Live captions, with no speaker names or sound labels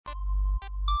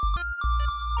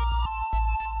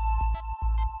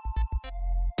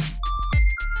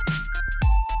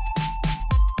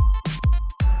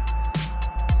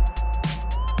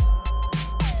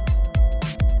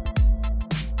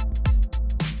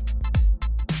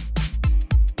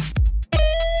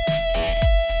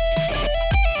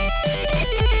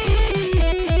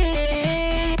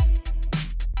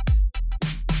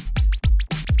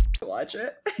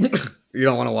You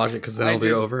don't want to watch it because then it'll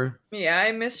be over. Yeah,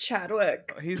 I miss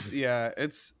Chadwick.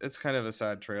 It's kind of a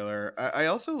sad trailer. I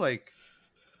also like,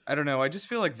 I don't know. I just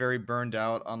feel like very burned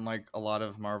out on like a lot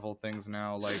of Marvel things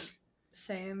now. Like,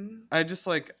 Same. I just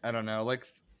like, I don't know. Like,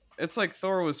 it's like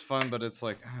Thor was fun, but it's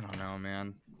like, I don't know,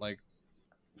 man. Like,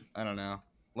 I don't know.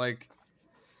 Like,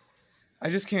 I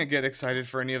just can't get excited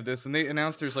for any of this. And they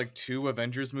announced there's like 2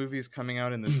 Avengers movies coming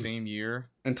out in the same year.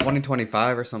 In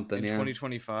 2025 or something, In yeah.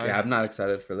 2025. Yeah, I'm not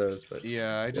excited for those, but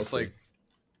yeah, I we'll just see. like,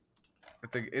 I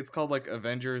think it's called like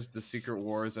Avengers: The Secret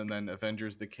Wars and then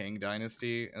Avengers: The Kang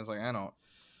Dynasty. And it's like, I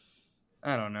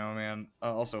don't know, man.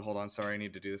 Also, hold on. Sorry, I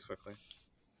need to do this quickly.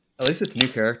 At least it's new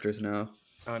characters now.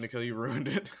 Nikhil, you ruined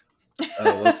it.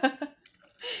 Oh, whoops.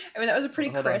 I mean, that was a pretty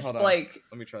Hold on, crisp, hold on. like,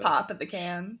 Let me try pop this. at the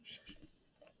can.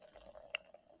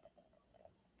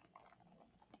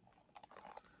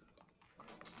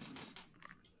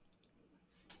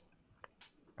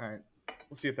 All right,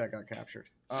 we'll see if that got captured.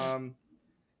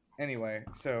 Anyway,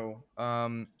 so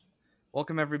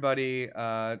welcome everybody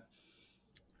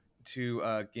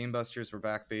to Game Busters. We're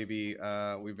back, baby.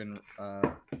 We've been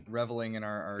reveling in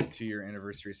our 2-year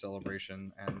anniversary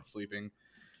celebration and sleeping,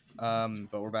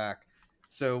 but we're back.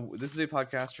 So this is a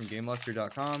podcast from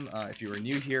GameLuster.com. If you are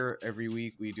new here, every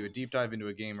week we do a deep dive into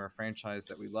a game or a franchise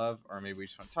that we love, or maybe we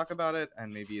just want to talk about it,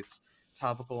 and maybe it's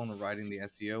topical and we're riding the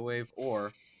SEO wave,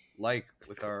 or like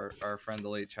with our friend the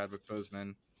late Chadwick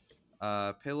Boseman,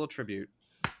 pay a little tribute.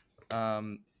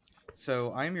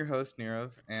 So I'm your host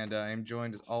Nirav, and I'm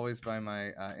joined as always by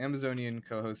my Amazonian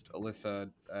co-host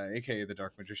Alyssa, aka the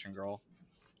Dark Magician Girl.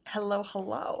 Hello.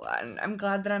 And I'm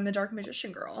glad that I'm the Dark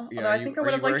Magician Girl. Yeah, Although I think I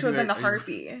would have liked to have been the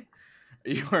Harpy. Are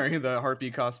you wearing the Harpy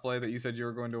cosplay that you said you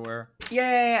were going to wear?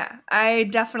 Yeah. I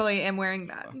definitely am wearing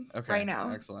that right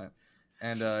now. Excellent.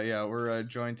 And we're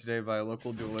joined today by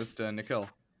local duelist Nikhil.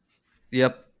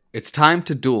 Yep, it's time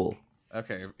to duel.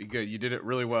 Okay, good. You did it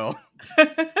really well.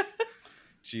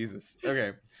 Jesus.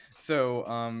 Okay. So,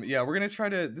 we're going to try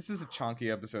to, this is a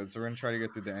chonky episode, so we're going to try to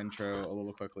get through the intro a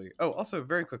little quickly. Oh, also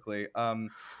very quickly, I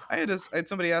had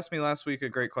somebody ask me last week a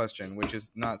great question, which is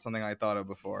not something I thought of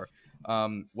before.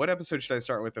 What episode should I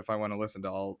start with if I want to listen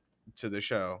to the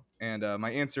show? And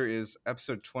my answer is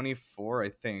episode 24, I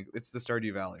think. It's the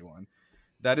Stardew Valley one.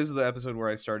 That is the episode where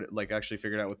I started, like, actually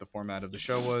figured out what the format of the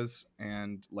show was,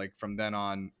 and like from then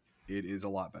on, it is a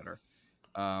lot better.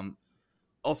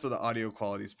 Also, the audio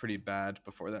quality is pretty bad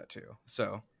before that too.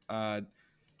 So,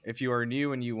 if you are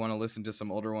new and you want to listen to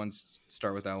some older ones,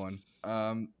 start with that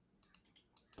one.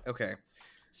 Okay.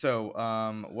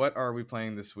 So, what are we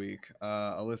playing this week?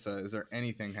 Alyssa, is there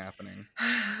anything happening?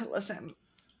 Listen.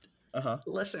 Uh-huh.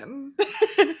 Listen.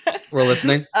 We're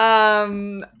listening.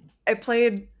 I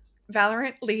played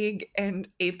Valorant, League, and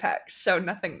Apex, so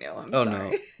nothing new. I'm sorry.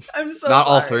 No. I'm so Not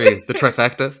sorry. all 3. The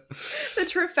trifecta. The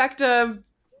trifecta of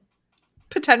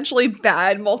potentially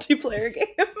bad multiplayer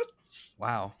games.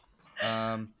 Wow.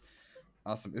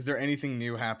 Awesome. Is there anything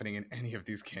new happening in any of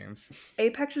these games?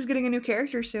 Apex is getting a new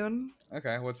character soon.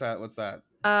 Okay, what's that?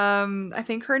 I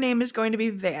think her name is going to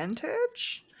be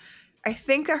Vantage. I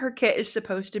think that her kit is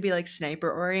supposed to be like sniper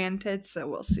oriented, so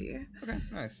we'll see. Okay,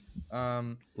 nice.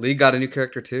 League got a new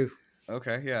character too.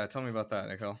 Okay, yeah, tell me about that,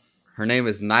 Nicole. Her name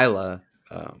is Nyla,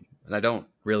 and I don't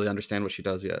really understand what she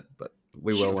does yet, but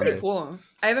we will one day. Pretty cool.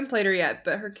 I haven't played her yet,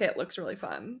 but her kit looks really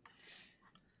fun.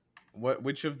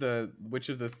 Which of the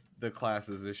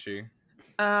classes is she?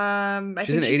 I she's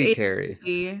think an 80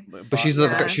 carry, but she's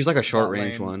like a short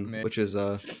range one, which is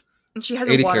and she has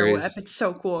a water carries. whip. It's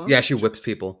so cool. Yeah, she whips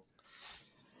people.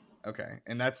 Okay,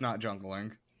 and that's not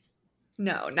jungling.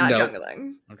 No, not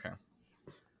jungling. Okay,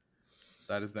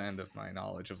 that is the end of my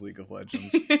knowledge of League of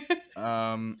Legends.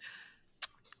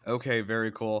 Okay,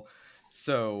 very cool.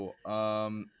 So,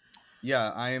 I'm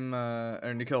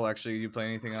Nikhil. Actually, you play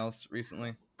anything else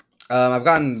recently? I've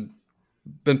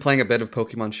been playing a bit of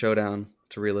Pokemon Showdown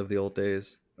to relive the old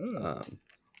days.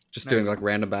 Just doing like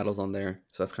random battles on there,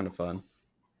 so that's kind of fun.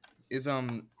 Is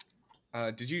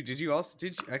did you also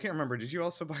I can't remember. Did you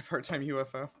also buy Part-Time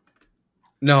UFO?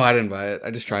 No, I didn't buy it.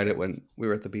 I just tried it when we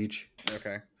were at the beach.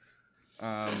 Okay.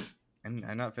 And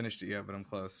I'm not finished it yet, but I'm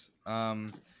close.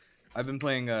 I've been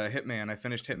playing Hitman. I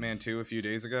finished Hitman 2 a few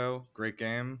days ago. Great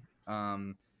game.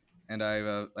 And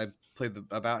I played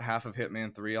about half of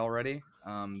Hitman 3 already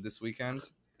this weekend.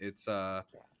 It's I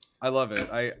love it.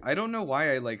 I don't know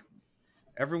why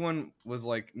everyone was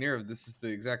like, Nirav, this is the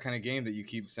exact kind of game that you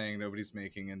keep saying nobody's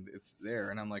making, and it's there.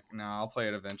 And I'm like, nah, I'll play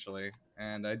it eventually.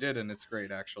 And I did, and it's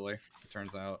great, actually, it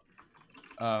turns out.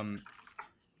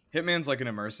 Hitman's like an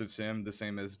immersive sim, the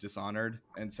same as Dishonored.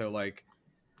 And so, like,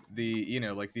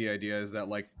 like the idea is that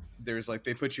like there's like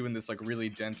they put you in this like really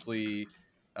densely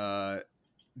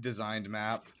designed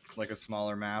map, like a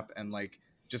smaller map, and like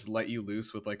just let you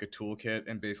loose with like a toolkit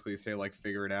and basically say like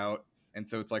figure it out. And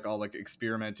so it's like all like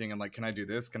experimenting and like, can I do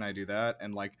this, can I do that,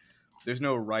 and like there's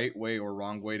no right way or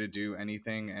wrong way to do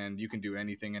anything, and you can do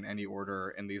anything in any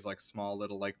order in these like small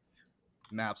little like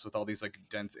maps with all these like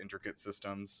dense intricate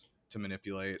systems to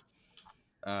manipulate.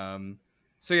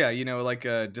 So yeah, like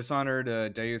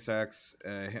Dishonored, Deus Ex,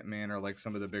 Hitman are like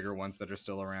some of the bigger ones that are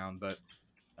still around. But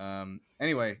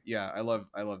anyway, yeah, I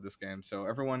love this game. So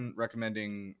everyone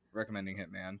recommending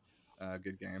Hitman,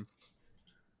 good game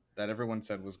that everyone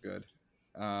said was good.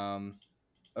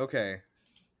 Okay,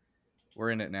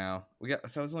 we're in it now.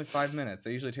 So it was only 5 minutes.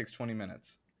 It usually takes 20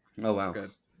 minutes. Oh wow. That's good.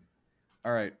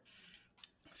 All right.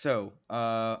 So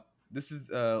this is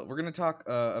we're gonna talk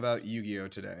about Yu-Gi-Oh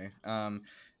today.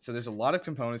 So there's a lot of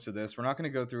components to this. We're not gonna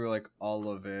go through like all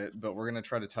of it, but we're gonna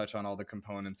try to touch on all the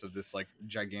components of this like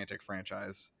gigantic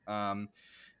franchise. And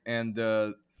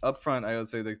upfront, I would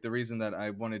say that the reason that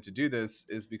I wanted to do this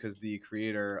is because the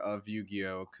creator of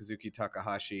Yu-Gi-Oh, Kazuki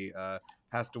Takahashi,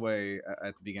 passed away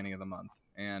at the beginning of the month,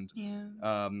 and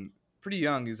pretty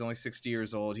young. He's only 60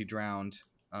 years old. He drowned,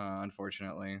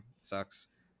 unfortunately. It sucks.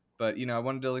 But I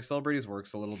wanted to like celebrate his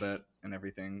works a little bit and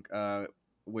everything,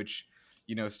 which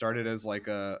started as like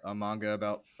a manga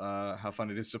about how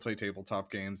fun it is to play tabletop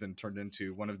games, and turned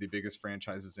into one of the biggest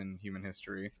franchises in human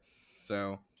history.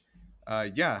 So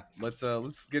yeah, let's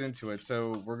get into it.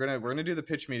 So we're gonna do the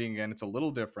pitch meeting again. It's a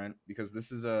little different because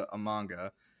this is a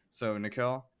manga. So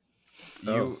Nikhil,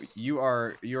 you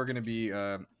are gonna be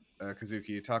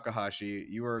Kazuki Takahashi.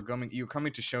 You're coming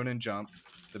to Shonen Jump,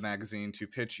 the magazine, to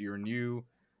pitch your new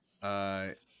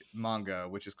manga,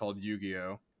 which is called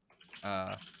Yu-Gi-Oh.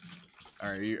 All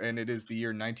right, and it is the year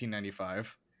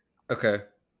 1995. Okay.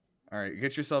 All right,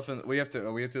 get yourself in. We have to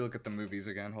look at the movies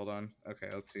again. Hold on.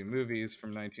 Okay, let's see movies from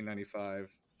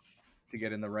 1995 to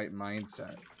get in the right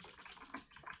mindset.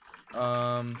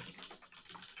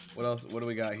 What else? What do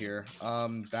we got here?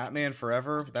 Batman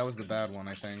Forever. That was the bad one,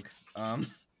 I think.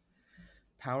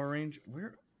 Power Ranger.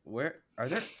 Where are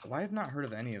there? Why have not heard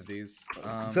of any of these?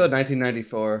 So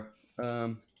 1994.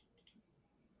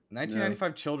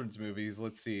 1995 children's movies.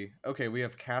 Let's see. Okay, we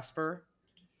have Casper,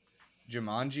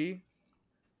 Jumanji.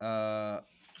 Oh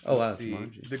wow, see.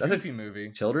 Jumanji. The That's Goofy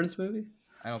movie. Children's movie?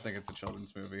 I don't think it's a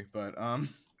children's movie, but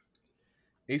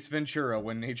Ace Ventura: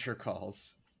 When Nature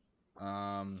Calls.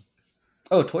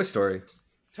 Oh, Toy Story.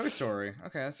 Toy Story.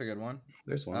 Okay, that's a good one.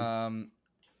 There's one.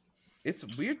 It's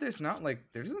weird. There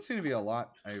doesn't seem to be a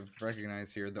lot I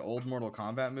recognize here. The old Mortal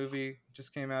Kombat movie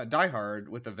just came out. Die Hard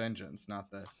with a Vengeance, not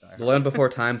the Die Hard. The Land Before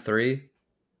Time 3.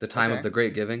 The Time of the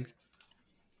Great Giving.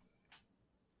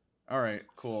 All right,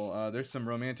 cool. There's some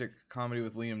romantic comedy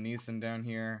with Liam Neeson down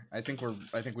here. I think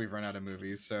we've run out of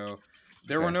movies, so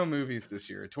there were no movies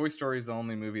this year. Toy Story is the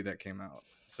only movie that came out,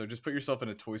 so just put yourself in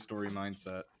a Toy Story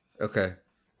mindset. Okay.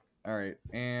 All right,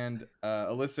 and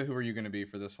Alyssa, who are you going to be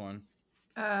for this one?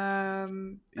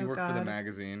 You work for the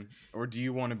magazine, or do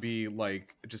you want to be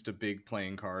like just a big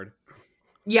playing card?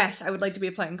 Yes, I would like to be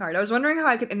a playing card. I was wondering how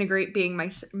I could integrate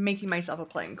making myself a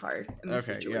playing card in this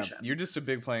situation. Yeah, you're just a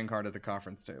big playing card at the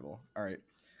conference table. All right.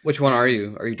 Which one are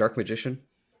you? Are you Dark Magician?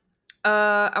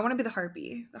 I want to be the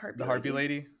Harpy. The Harpy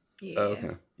lady? Yeah. Oh,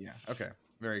 okay. Yeah. Okay.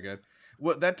 Very good.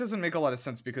 Well, that doesn't make a lot of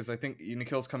sense because I think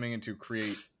Nikhil's coming in to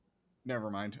create.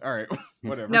 Never mind. All right.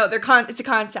 Whatever. No, it's a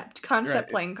concept Right.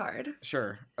 playing card.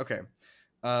 Sure. Okay.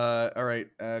 All right.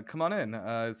 Come on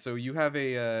in. So you have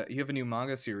a new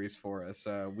manga series for us.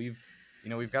 We've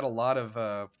got a lot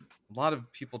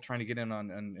of people trying to get in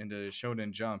into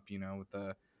Shonen Jump.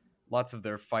 With lots of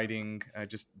their fighting,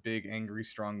 just big angry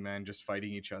strong men just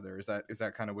fighting each other. Is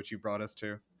that kind of what you brought us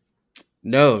to?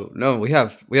 No. We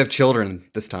have children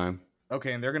this time.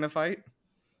 Okay, and they're gonna fight.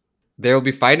 They will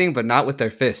be fighting, but not with their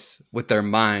fists, with their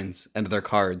minds and their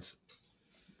cards.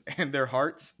 And their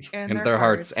hearts. And their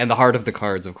hearts. And the heart of the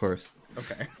cards, of course.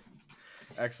 Okay.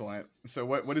 Excellent. So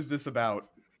what is this about?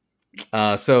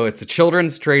 So it's a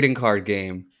children's trading card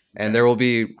game. And there will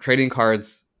be trading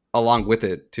cards along with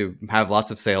it to have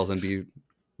lots of sales and be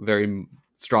very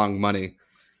strong money.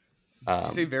 Did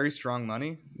you say very strong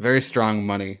money? Very strong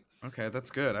money. Okay, that's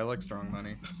good. I like strong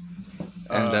money.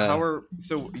 And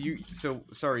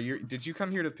did you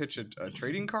come here to pitch a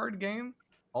trading card game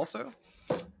also?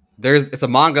 It's a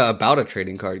manga about a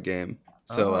trading card game.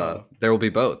 So there will be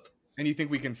both. And you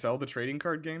think we can sell the trading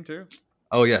card game too?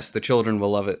 Oh yes, the children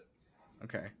will love it.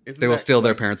 Okay. They will steal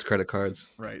their parents' credit cards.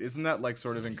 Right. Isn't that like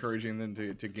sort of encouraging them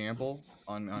to gamble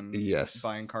on yes.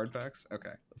 buying card packs?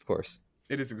 Okay. Of course.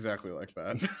 It is exactly like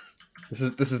that.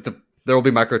 There will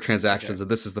be microtransactions, Okay. and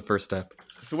this is the first step.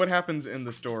 So what happens in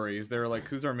the story? Is there like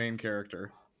who's our main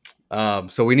character?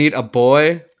 So we need a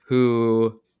boy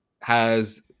who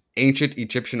has ancient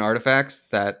Egyptian artifacts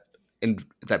that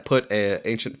put a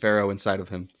ancient pharaoh inside of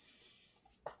him.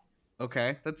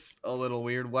 Okay, that's a little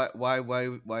weird.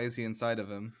 Why is he inside of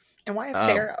him? And why a Uh,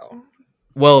 pharaoh?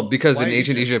 well, because Why in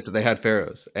ancient Egypt? Egypt they had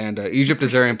pharaohs, and Egypt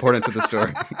is very important to the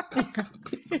story.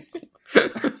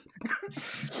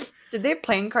 Did they have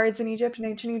playing cards in Egypt, in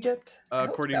ancient Egypt? I hope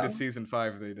According to so. season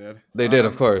 5, they did. They did,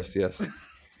 of course, yes.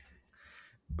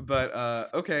 But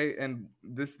okay, and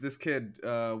this kid,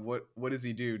 what does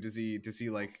he do? Does he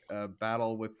like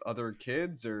battle with other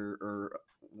kids or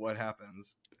what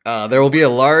happens? There will be a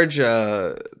large.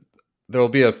 There will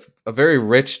be a very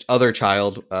rich other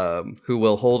child who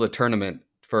will hold a tournament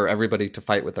for everybody to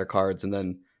fight with their cards and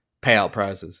then pay out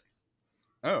prizes.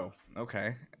 Oh,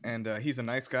 okay, and he's a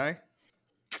nice guy.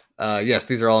 Yes,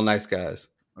 these are all nice guys.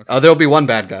 Okay. There will be one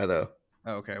bad guy though.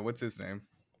 Oh, okay, what's his name?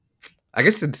 I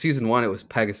guess in season 1 it was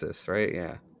Pegasus, right?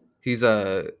 Yeah, he's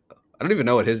I don't even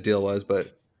know what his deal was,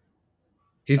 but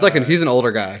he's an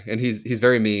older guy and he's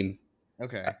very mean.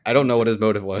 Okay. I don't know what his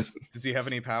motive was. Does he have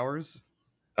any powers?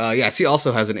 Yes, he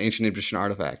also has an ancient Egyptian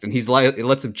artifact, and it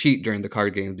lets him cheat during the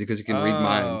card games because he can read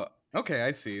minds. Okay,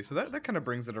 I see. So that kind of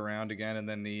brings it around again, and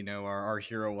then our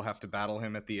hero will have to battle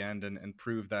him at the end and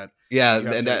prove that Yeah, you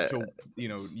have and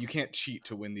you can't cheat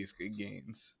to win these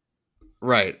games.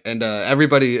 right, and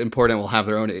everybody important will have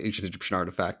their own ancient Egyptian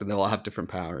artifact, and they'll all have different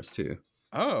powers too.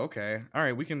 Oh, okay. All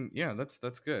right, we can. Yeah, that's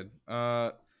good.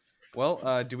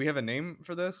 Do we have a name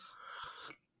for this?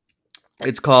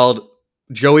 It's called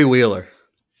Joey Wheeler.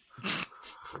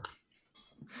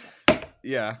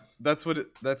 Yeah, that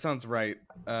sounds right.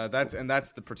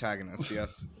 That's the protagonist.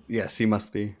 Yes. Yes, he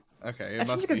must be. Okay. That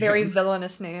sounds like a very him.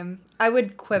 villainous name. I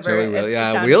would quiver. Joey at Wheeler. the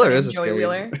Yeah, sound of Wheeler the is a name Joey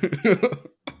scary.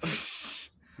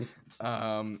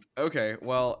 Wheeler. Okay.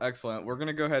 Well, excellent. We're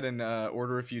gonna go ahead and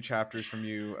order a few chapters from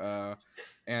you,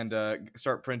 and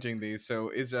start printing these. So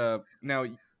is now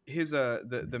his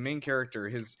the main character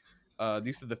these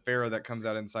are the pharaoh that comes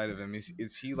out inside of him.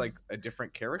 Is he like a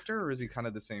different character or is he kind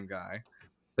of the same guy?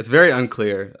 It's very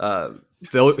unclear.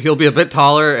 He'll be a bit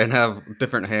taller and have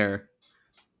different hair.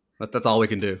 But that's all we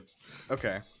can do.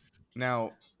 Okay.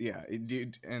 Now, yeah,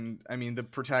 and I mean the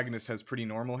protagonist has pretty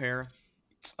normal hair.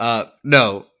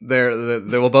 No,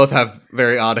 they will both have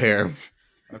very odd hair.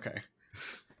 Okay.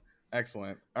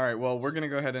 Excellent. All right. Well, we're gonna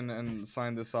go ahead and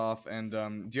sign this off. And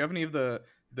do you have any of the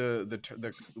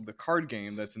card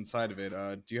game that's inside of it?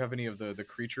 Do you have any of the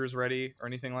creatures ready or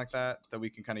anything like that we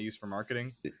can kind of use for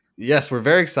marketing? Yes, we're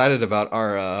very excited about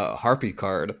our Harpy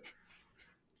card.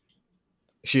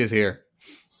 She is here.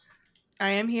 I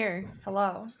am here.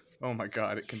 Hello. Oh my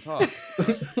God, it can talk.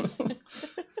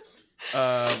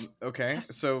 Okay,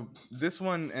 so this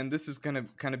one, and this is gonna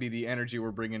kind of be the energy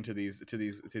we're bringing to these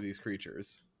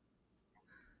creatures.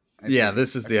 Yeah,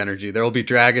 this is the energy. There will be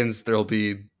dragons, there will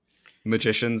be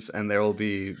magicians, and there will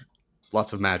be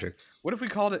lots of magic. What if we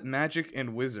called it magic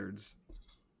and wizards?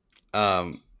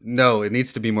 No, it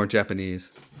needs to be more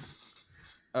Japanese.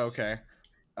 Okay.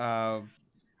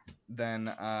 Then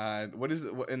what is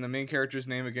it? And the main character's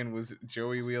name again was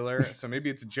Joey Wheeler. So maybe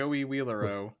it's Joey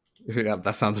Wheelero. Yeah,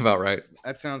 that sounds about right.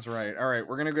 That sounds right. All right,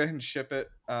 we're gonna go ahead and ship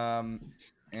it.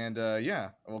 Yeah.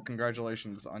 Well,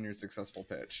 congratulations on your successful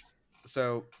pitch.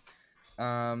 So,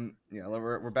 yeah,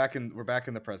 we're back in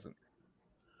the present.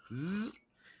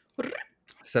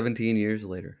 17 years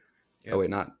later. Yep. Oh wait,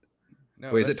 not.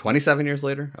 No, Wait, is it 27 years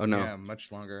later? Oh no. Yeah,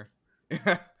 much longer.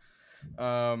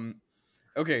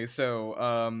 Okay,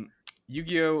 so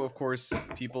Yu-Gi-Oh, of course,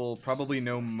 people probably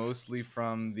know mostly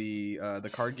from the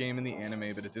card game and the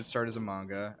anime, but it did start as a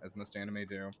manga, as most anime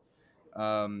do.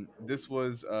 This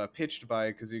was pitched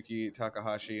by Kazuki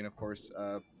Takahashi, and of course,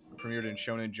 premiered in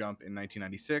Shonen Jump in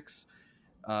 1996.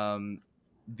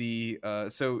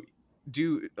 Alyssa,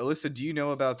 do you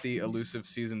know about the elusive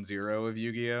season 0 of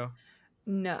Yu-Gi-Oh?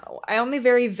 No, I only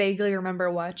very vaguely remember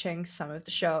watching some of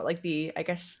the show, like I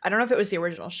guess, I don't know if it was the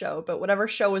original show, but whatever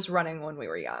show was running when we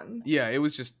were young. Yeah, it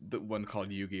was just the one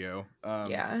called Yu-Gi-Oh.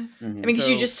 Yeah. Mhm. I mean, because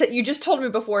So- you just told me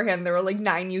beforehand there were like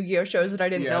 9 Yu-Gi-Oh shows that I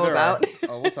didn't know there about. are.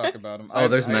 Oh, we'll talk about them. Oh,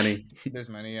 there's many. There's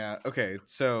many, yeah. Okay,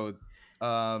 so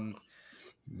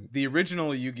the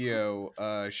original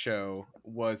Yu-Gi-Oh show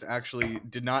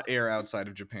did not air outside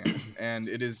of Japan, and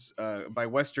it is by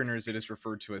Westerners it is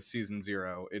referred to as season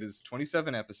 0. It is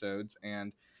 27 episodes,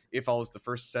 and it follows the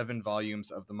first 7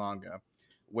 volumes of the manga,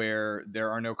 where there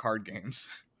are no card games.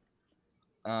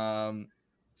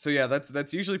 So yeah,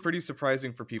 that's usually pretty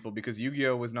surprising for people because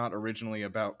Yu-Gi-Oh was not originally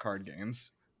about card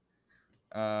games.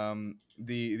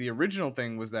 The original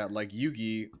thing was that like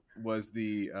Yugi was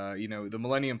the the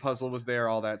Millennium Puzzle was there,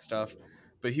 all that stuff,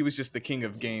 but he was just the king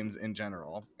of games in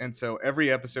general. And so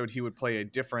every episode he would play a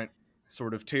different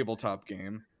sort of tabletop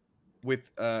game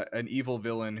with an evil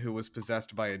villain who was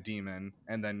possessed by a demon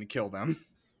and then kill them.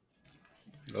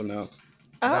 Oh no.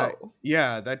 That Oh.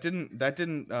 yeah, that didn't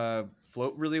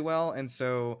float really well, and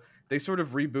so they sort of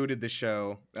rebooted the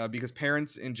show because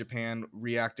parents in Japan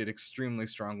reacted extremely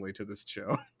strongly to this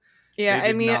show. Yeah, They I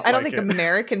did mean, not I don't like think it.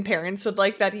 American parents would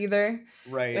like that either.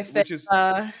 Right, If which it, is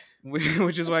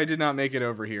which is why I did not make it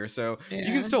over here. So you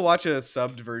can yeah. still watch a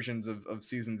subbed versions of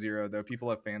season 0, though. People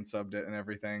have fan subbed it and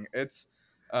everything. It's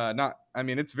not. I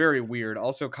mean, it's very weird.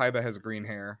 Also, Kaiba has green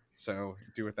hair, so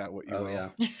do with that what you Oh will.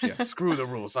 yeah. Yeah, screw the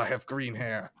rules. I have green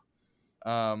hair.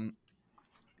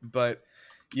 But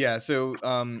yeah, so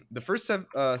the first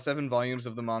 7 volumes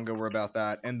of the manga were about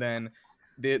that, and then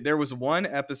there was one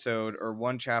episode or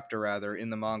one chapter rather in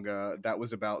the manga that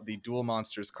was about the Duel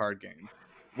Monsters card game,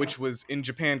 which was in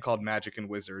Japan called Magic and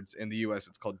Wizards. In the US,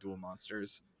 it's called Duel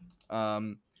Monsters.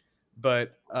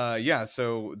 But yeah,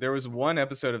 so there was one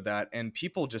episode of that, and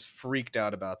people just freaked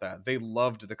out about that. They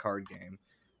loved the card game.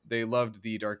 They loved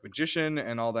the Dark Magician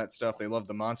and all that stuff. They loved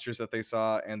the monsters that they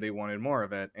saw, and they wanted more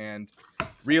of it. And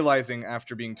realizing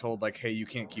after being told, like, hey, you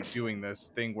can't keep doing this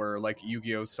thing where, like,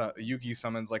 Yugi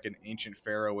summons, like, an ancient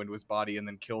pharaoh into his body and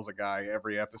then kills a guy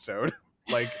every episode.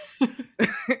 Like,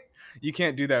 you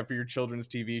can't do that for your children's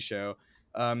TV show.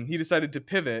 He decided to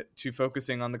pivot to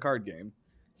focusing on the card game.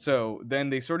 So then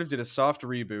they sort of did a soft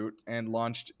reboot and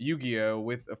launched Yu-Gi-Oh!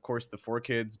 With, of course, the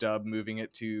 4Kids dub, moving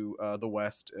it to the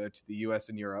West, to the US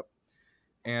and Europe.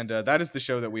 And that is the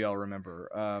show that we all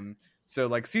remember. So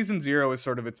like season 0 is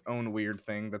sort of its own weird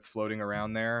thing that's floating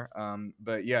around there.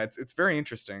 But yeah, it's very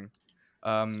interesting.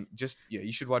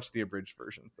 You should watch the abridged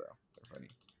versions though. They're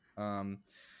funny.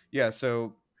 Yeah,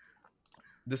 so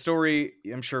the story,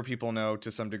 I'm sure people know to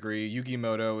some degree. Yugi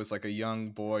Moto is like a young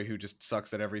boy who just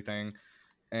sucks at everything.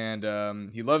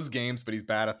 And he loves games, but he's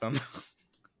bad at them.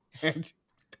 And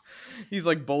he's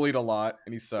like bullied a lot,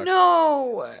 and he sucks.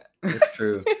 No. It's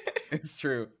true. It's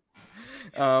true.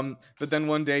 But then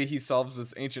one day he solves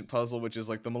this ancient puzzle, which is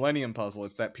like the Millennium Puzzle.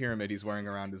 It's that pyramid he's wearing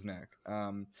around his neck.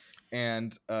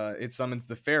 And it summons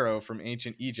the pharaoh from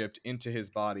ancient Egypt into his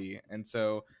body. And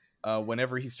so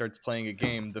whenever he starts playing a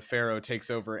game, the pharaoh takes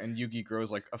over, and Yugi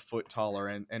grows like a foot taller,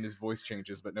 and his voice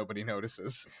changes, but nobody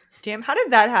notices. Damn, how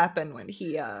did that happen when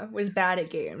he was bad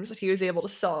at games? That he was able to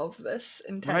solve this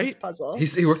intense Right? puzzle.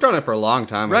 He worked on it for a long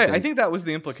time. Right, I think that was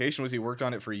the implication, was he worked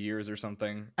on it for years or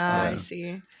something. I Yeah.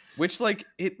 see. Which, like,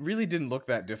 it really didn't look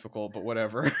that difficult, but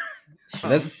whatever.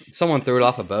 And then someone threw it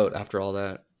off a boat after all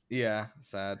that. Yeah,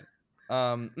 sad.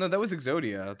 No, that was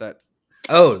Exodia. That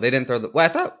Oh, they didn't throw the. Well, I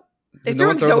thought. They did threw no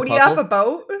one throw the Exodia off puzzle? a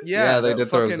boat? yeah, they that did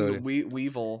throw fucking Exodia.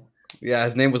 Weevil. Yeah,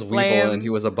 his name was Weevil, Lamb. and he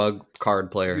was a bug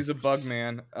card player. He's a bug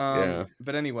man. Yeah.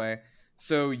 But anyway,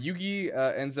 so Yugi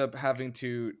ends up having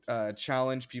to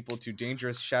challenge people to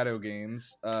dangerous shadow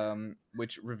games,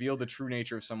 which reveal the true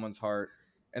nature of someone's heart.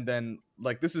 And then,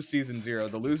 like, this is season 0.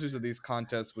 The losers of these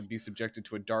contests would be subjected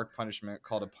to a dark punishment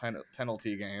called a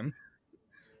penalty game,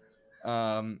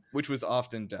 which was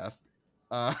often death.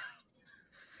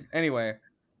 Anyway,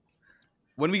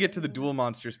 when we get to the Duel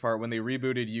Monsters part, when they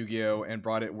rebooted Yu-Gi-Oh! And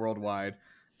brought it worldwide,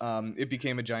 it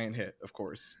became a giant hit, of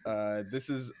course. This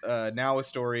is now a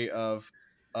story of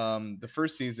the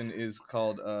first season is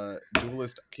called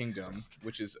Duelist Kingdom,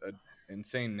 which is an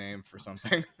insane name for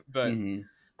something. But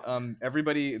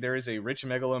Mhm. there is a rich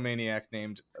megalomaniac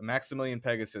named Maximilian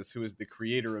Pegasus who is the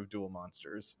creator of Duel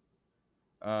Monsters.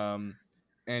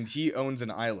 And he owns an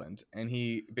island, and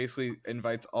he basically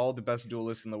invites all the best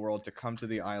duelists in the world to come to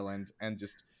the island and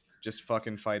just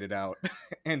fucking fight it out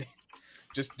and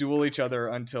just duel each other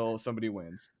until somebody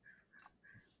wins.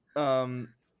 And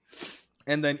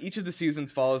then each of the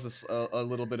seasons follows a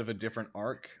little bit of a different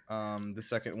arc. The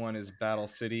second one is Battle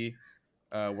City,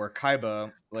 where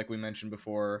Kaiba, like we mentioned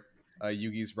before,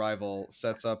 Yugi's rival,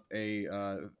 sets up a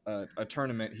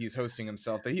tournament he's hosting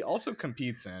himself that he also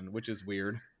competes in, which is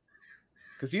weird.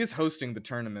 Because he is hosting the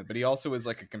tournament, but he also is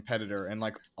like a competitor and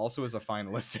like also is a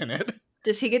finalist in it.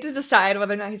 Does he get to decide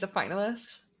whether or not he's a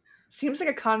finalist? Seems like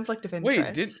a conflict of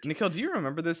interest. Wait, Nikhil, do you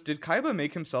remember this? Did Kaiba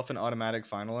make himself an automatic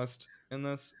finalist in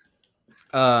this?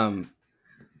 In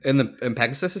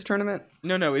Pegasus's tournament?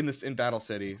 No, in Battle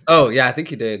City. Oh yeah, I think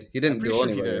he did. He didn't I'm pretty duel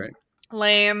sure he anybody, did. right?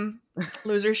 Lame.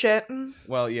 Loser shit.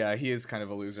 Well, yeah, he is kind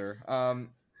of a loser.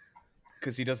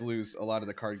 Because he does lose a lot of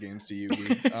the card games to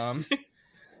Yugi.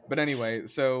 But anyway,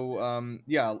 so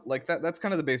yeah, like that's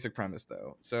kind of the basic premise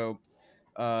though. So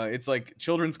It's like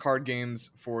children's card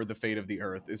games for the fate of the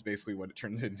earth is basically what it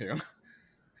turns into.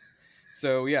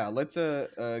 So yeah, let's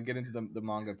get into the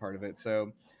manga part of it.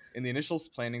 So in the initial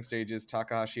planning stages,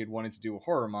 Takahashi had wanted to do a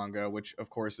horror manga, which of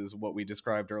course is what we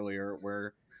described earlier,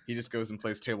 where he just goes and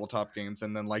plays tabletop games,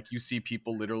 and then like you see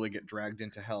people literally get dragged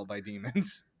into hell by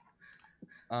demons.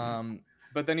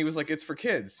 But then he was like, "It's for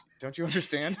kids, don't you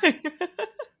understand?"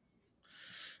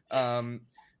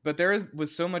 But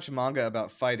was so much manga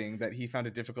about fighting that he found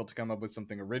it difficult to come up with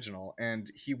something original, and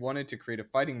he wanted to create a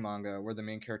fighting manga where the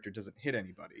main character doesn't hit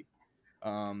anybody.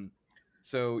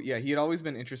 So yeah, he had always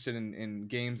been interested in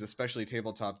games, especially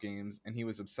tabletop games, and he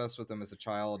was obsessed with them as a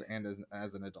child and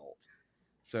as an adult.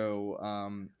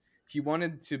 So he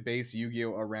wanted to base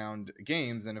Yu-Gi-Oh! Around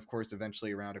games, and of course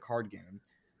eventually around a card game.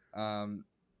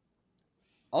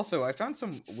 Also, I found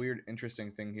some weird,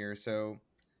 interesting thing here. So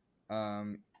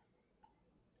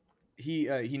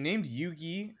he named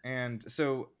Yugi, and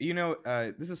so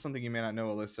this is something you may not know,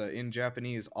 Alyssa. In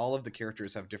Japanese, all of the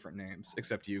characters have different names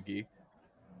except Yugi.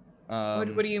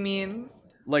 What do you mean?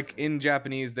 Like in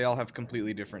Japanese, they all have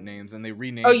completely different names, and they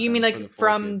renamed. Oh, you mean them like for the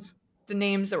from kids. the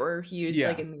names that were used Yeah.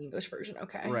 like in the English version?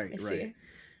 Okay, Right, I see. right.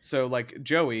 So like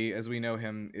Joey, as we know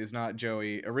him, is not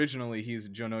Joey. Originally, he's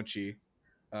Jonochi.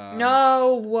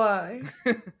 No, why?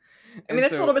 I mean,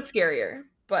 that's a little bit scarier,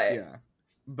 but yeah.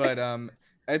 But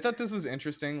I thought this was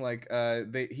interesting. Like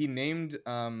he named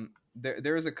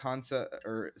there is a concept,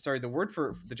 or sorry,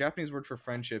 the Japanese word for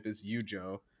friendship is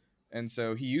yujo. And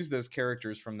so he used those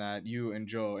characters from that, Yu and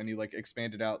Jo, and he like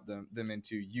expanded out them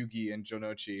into Yugi and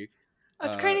Jonochi.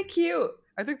 that's kind of cute.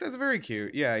 I think that's very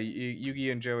cute. Yeah,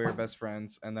 Yugi and Joey are best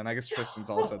friends, and then I guess Tristan's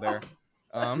also there.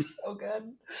 That's so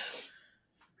good.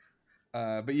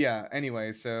 But yeah,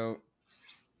 anyway, so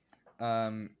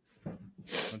let's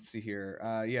see here.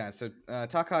 So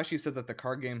Takahashi said that the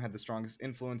card game had the strongest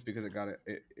influence because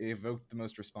it evoked the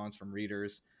most response from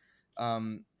readers.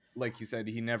 Like he said,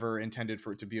 he never intended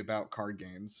for it to be about card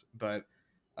games, but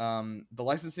the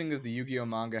licensing of the Yu-Gi-Oh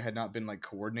manga had not been like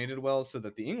coordinated well, so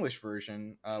that the English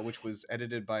version, which was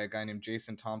edited by a guy named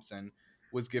Jason Thompson,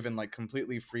 was given like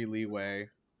completely free leeway,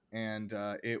 and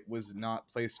it was not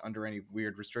placed under any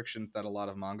weird restrictions that a lot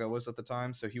of manga was at the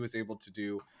time. So he was able to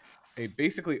do a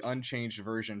basically unchanged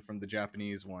version from the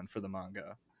Japanese one for the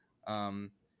manga.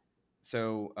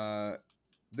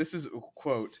 This is a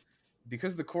quote: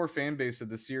 "Because the core fan base of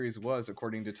the series was,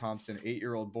 according to Thompson,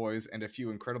 8-year-old boys and a few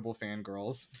incredible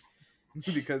fangirls,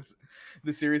 because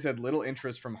the series had little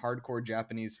interest from hardcore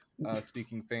Japanese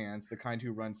speaking fans, the kind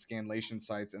who run scanlation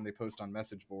sites and they post on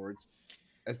message boards,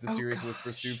 as the series was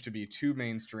perceived to be too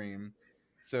mainstream.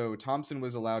 So Thompson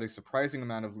was allowed a surprising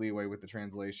amount of leeway with the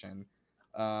translation."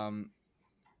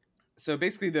 So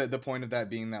basically the point of that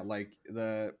being that like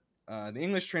the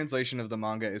English translation of the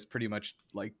manga is pretty much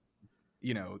like,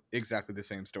 exactly the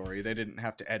same story. They didn't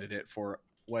have to edit it for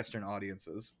Western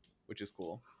audiences, which is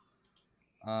cool.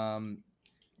 Damn,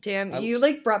 you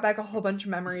like brought back a whole bunch of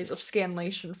memories of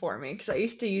scanlation for me, because I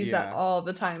used to use that all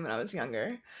the time when I was younger.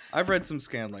 I've read some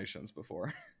scanlations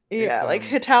before. Yeah, like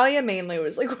Hetalia mainly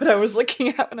was like what I was looking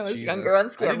at when I was younger on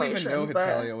scanlation. I didn't even know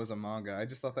Hetalia was a manga. I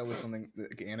just thought that was something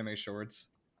like anime shorts.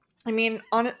 I mean,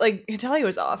 on it, like Hetalia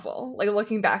was awful. Like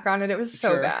looking back on it, it was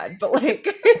so bad. But like,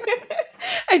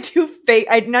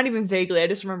 I not even vaguely. I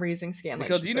just remember using scanlation.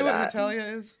 Mikhail, do you know what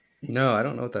Hetalia is? No, I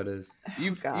don't know what that is.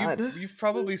 You've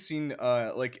probably seen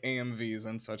like AMVs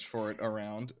and such for it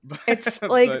around. It's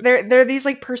like they're these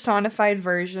like personified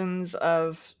versions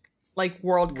of like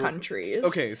world countries.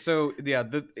 Okay, so yeah,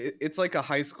 it's like a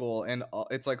high school, and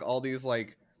it's like all these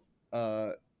like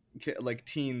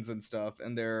teens and stuff,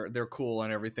 and they're cool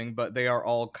and everything, but they are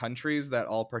all countries that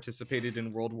all participated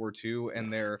in World War II,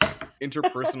 and their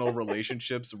interpersonal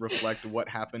relationships reflect what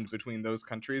happened between those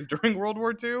countries during World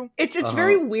War II. It's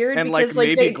very weird, and because, like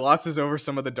maybe glosses over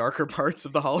some of the darker parts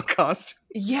of the Holocaust.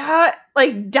 Yeah,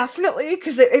 like definitely,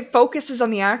 because it focuses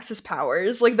on the Axis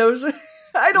powers, like those.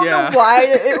 I don't know why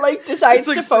it like decides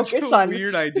to focus on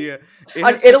weird idea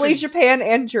on Italy, Japan,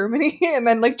 and Germany, and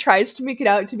then like tries to make it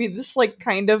out to be this like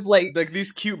kind of like these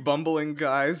cute bumbling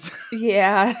guys.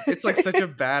 Yeah, it's like such a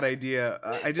bad idea.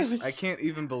 I can't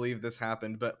even believe this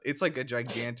happened, but it's like it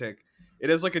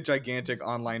is like a gigantic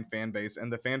online fan base,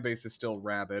 and the fan base is still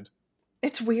rabid.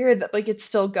 It's weird that like it's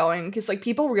still going, because like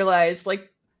people realize like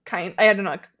I don't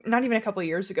know, not even a couple of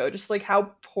years ago, just like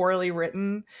how poorly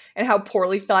written and how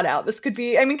poorly thought out this could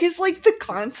be. I mean, because like the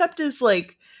concept is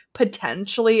like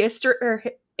potentially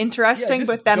interesting,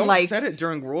 but then don't set it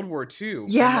during World War II.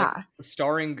 Yeah, and, like,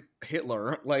 starring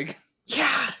Hitler, like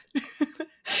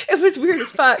it was weird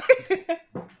as fuck.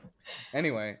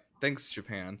 Anyway, thanks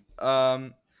Japan.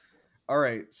 All All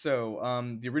right, so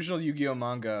the original Yu-Gi-Oh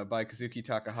manga by Kazuki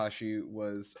Takahashi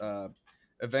was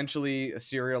eventually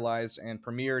serialized and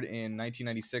premiered in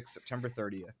 1996, September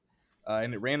 30th,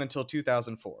 and it ran until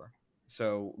 2004.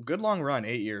 So good long run,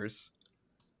 8 years.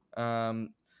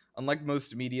 Unlike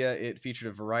most media, it featured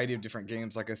a variety of different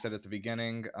games, like I said at the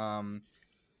beginning.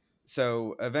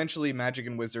 So eventually, Magic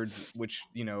and Wizards, which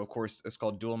of course, is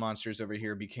called Duel Monsters over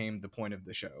here, became the point of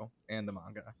the show and the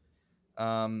manga.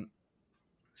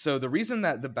 So the reason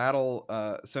that the battle,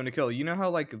 so Nikhil, you know how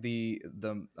like the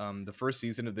first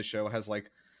season of the show has like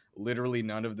literally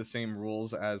none of the same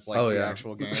rules as like the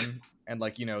actual game, and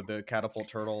like the catapult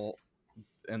turtle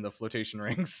and the flotation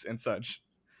rings and such.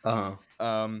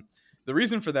 The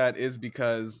reason for that is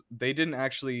because they didn't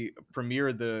actually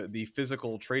premiere the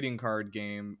physical trading card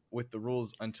game with the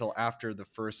rules until after the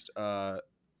first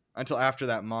until after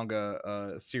that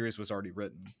manga series was already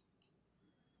written.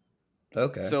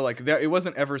 Okay. So like that, it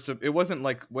wasn't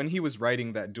like when he was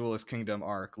writing that Duelist Kingdom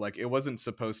arc, like it wasn't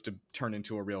supposed to turn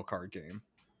into a real card game.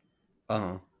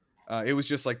 It was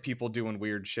just like people doing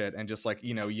weird shit and just like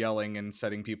yelling and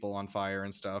setting people on fire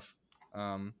and stuff.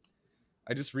 I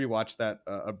just rewatched that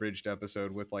abridged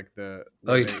episode with like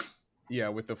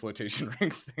with the flotation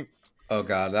rings thing. Oh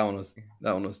god, that one was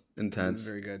intense. It was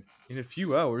very good. In a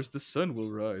few hours, the sun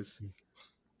will rise.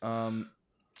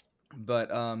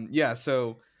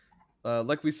 So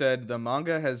like we said, the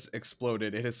manga has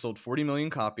exploded. It has sold 40 million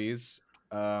copies,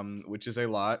 which is a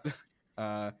lot.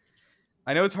 I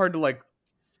know it's hard to like.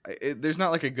 There's not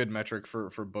like a good metric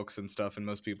for books and stuff in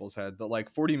most people's head, but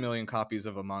like 40 million copies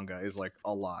of a manga is like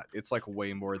a lot. It's like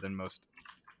way more than most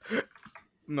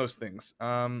things.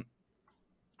 And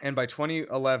by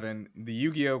 2011, the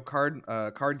Yu-Gi-Oh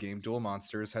card game Duel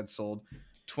Monsters had sold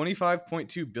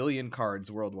 25.2 billion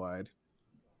cards worldwide.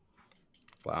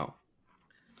 Wow.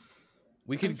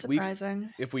 Surprising.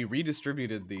 If we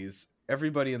redistributed these,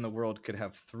 everybody in the world could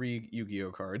have 3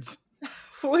 Yu-Gi-Oh cards.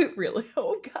 Wait, really?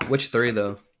 Oh god. Which 3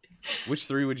 though? Which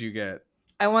 3 would you get?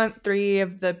 I want 3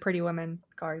 of the Pretty Women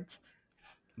cards.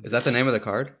 Is that the name of the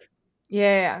card?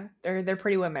 Yeah. They're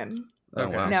Pretty Women. Oh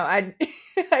Okay. wow. No, I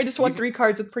just want 3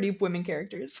 cards with Pretty Women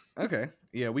characters. Okay.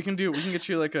 Yeah, we can get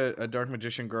you like a Dark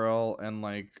Magician girl and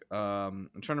like I'm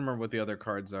trying to remember what the other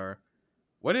cards are.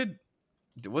 Wasn't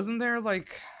there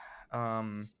like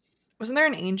Wasn't there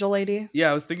an angel lady?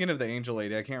 Yeah, I was thinking of the angel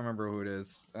lady. I can't remember who it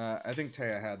is. I think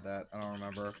Taya had that. I don't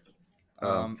remember.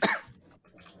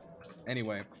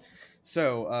 Anyway,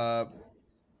 so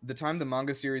the time the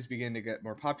manga series began to get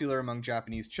more popular among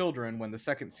Japanese children when the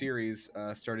second series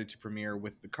started to premiere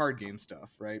with the card game stuff,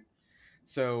 right?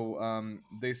 So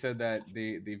they said that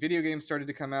the video game started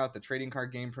to come out, the trading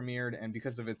card game premiered, and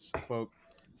because of its, quote,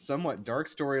 somewhat dark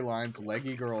storylines,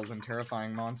 leggy girls, and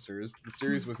terrifying monsters, the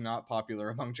series was not popular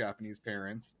among Japanese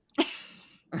parents.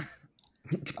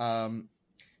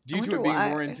 Due to it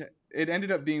being it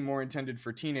ended up being more intended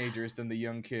for teenagers than the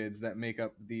young kids that make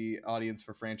up the audience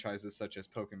for franchises such as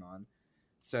Pokemon.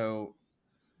 So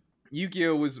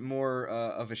Yu-Gi-Oh was more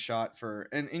of a shot for,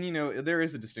 and there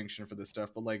is a distinction for this stuff,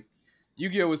 but like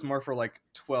Yu-Gi-Oh was more for like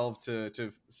 12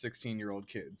 to 16-year-old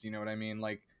kids, you know what I mean?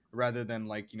 Like rather than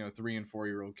like 3 and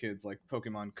 4-year-old kids, like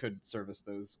Pokemon could service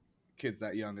those kids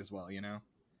that young as well,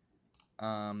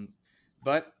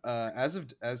 But as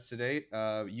to date,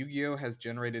 Yu-Gi-Oh has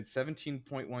generated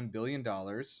 $17.1 billion,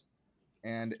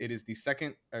 and it is the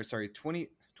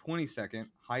 22nd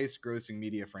highest grossing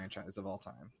media franchise of all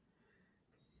time.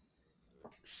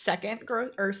 Second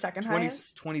growth or second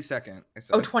highest? 22nd. I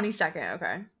said. Oh, 22nd.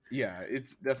 Okay. Yeah,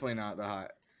 it's definitely not the high.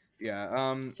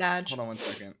 Yeah. Sag. Hold on 1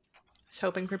 second. I was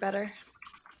hoping for better.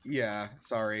 Yeah.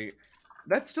 Sorry.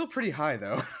 That's still pretty high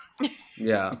though.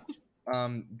 Yeah.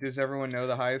 Does everyone know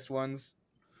the highest ones?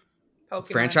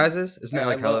 Pokemon. Franchises? Isn't it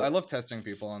like I love testing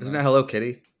people on Isn't those. it Hello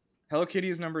Kitty? Hello Kitty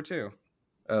is number 2.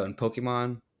 Oh, and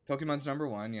Pokemon? Pokemon's number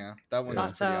 1, yeah. That one's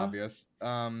Thought pretty so. obvious.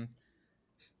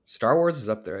 Star Wars is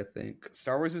up there, I think.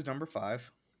 Star Wars is number 5.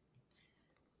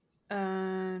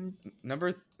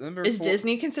 Number is 4,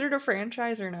 Disney considered a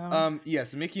franchise or no?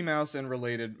 Yes, Mickey Mouse and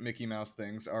related Mickey Mouse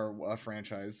things are a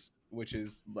franchise, which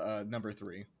is number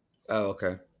 3. Oh,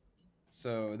 okay.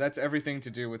 So that's everything to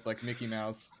do with like Mickey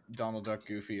Mouse, Donald Duck,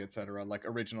 Goofy, etc. Like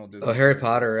original Disney. Oh, Harry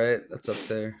Potter, right? That's up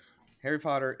there. Harry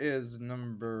Potter is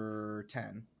number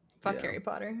 10. Fuck yeah. Harry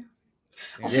Potter.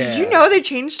 Yeah. Also, did you know they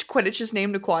changed Quidditch's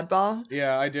name to Quadball?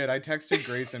 Yeah, I did. I texted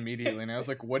Grace immediately, and I was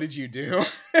like, "What did you do?"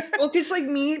 Well, because like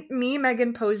me,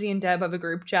 Megan, Posey, and Deb have a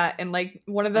group chat, and like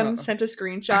one of them sent a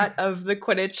screenshot of the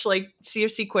Quidditch, like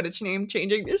CFC Quidditch name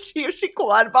changing to CFC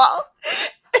Quadball.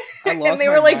 And they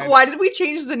were like, "Why did we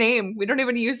change the name? We don't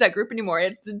even use that group anymore.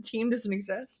 The team doesn't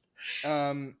exist."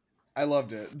 I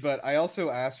loved it, but I also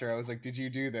asked her. I was like, "Did you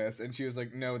do this?" And she was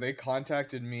like, "No, they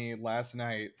contacted me last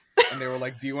night, and they were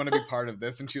like, do you want to be part of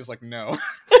this?" And she was like, "No."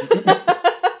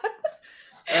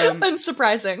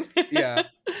 Unsurprising. Yeah.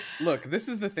 Look, this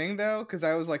is the thing though, because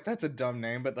I was like, "That's a dumb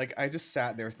name," but like, I just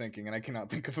sat there thinking, and I cannot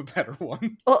think of a better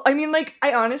one. Well, I mean, like,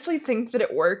 I honestly think that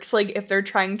it works, like, if they're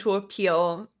trying to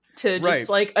appeal to just, Right.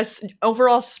 like,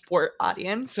 overall sport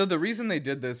audience. So the reason they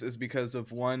did this is because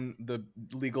of one, the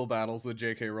legal battles with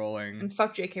J.K. Rowling, And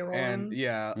fuck J.K. Rowling. and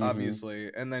yeah, Mhm.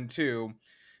 obviously, and then two,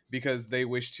 because they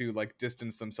wish to like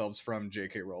distance themselves from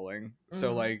J.K. Rowling.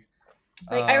 So Mhm. like,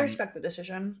 I respect the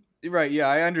decision. right, yeah,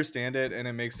 I understand it, and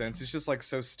it makes sense. It's just like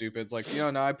so stupid. It's like,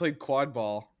 no, I played quad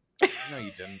ball. No,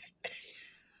 you didn't.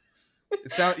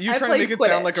 You're I trying to make played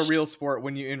it sound like a Quidditch. real sport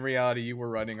when in reality you were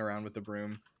running around with the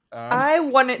broom. I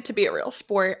want it to be a real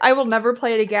sport. I will never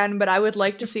play it again, but I would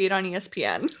like to see it on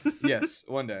ESPN. Yes,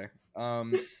 one day.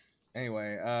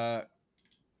 Anyway,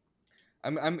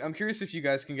 I'm curious if you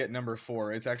guys can get number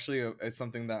 4. It's actually it's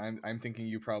something that I'm thinking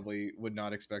you probably would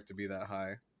not expect to be that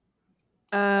high.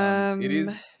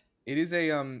 It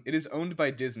is owned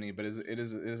by Disney, but it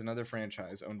is another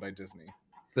franchise owned by Disney.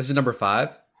 This is number 5.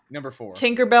 Number 4.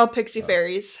 Tinkerbell Pixie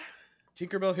Fairies.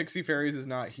 Tinkerbell Pixie Fairies is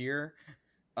not here.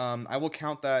 I will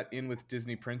count that in with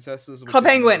Disney Princesses. Which Club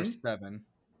is number Penguin. 7.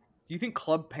 Do you think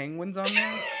Club Penguin's on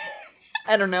there?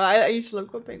 I don't know. I used to love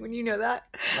Club Penguin. You know that.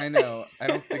 I know. I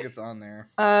don't think it's on there.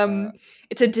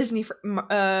 It's a Disney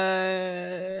Pixar.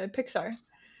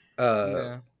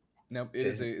 Yeah. Nope.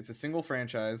 It's a single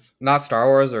franchise. Not Star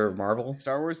Wars or Marvel.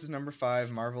 Star Wars is number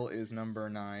 5. Marvel is number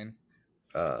 9.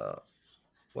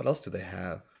 What else do they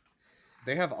have?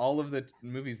 They have all of the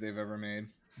movies they've ever made,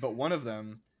 but one of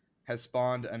them has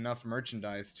spawned enough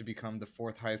merchandise to become the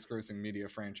 4th highest grossing media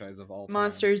franchise of all time.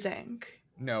 Monsters Inc.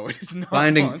 No, it is not.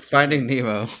 Finding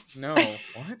Nemo. No,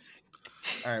 what?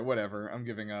 All right, whatever. I'm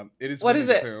giving up. It is. What Winnie is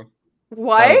the it? Pooh.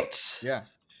 What? Yeah.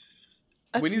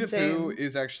 That's Winnie insane. the Pooh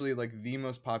is actually like the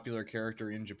most popular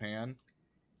character in Japan,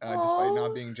 despite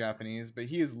not being Japanese. But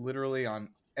he is literally on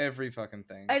every fucking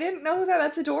thing. I didn't know that.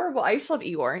 That's adorable. I used to love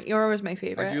Eeyore. Eeyore was my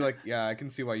favorite. I do like. Yeah, I can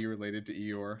see why you related to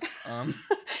Eeyore.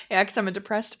 Yeah, because I'm a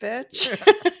depressed bitch.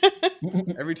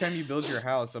 Every time you build your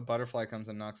house, a butterfly comes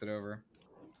and knocks it over.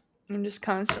 I'm just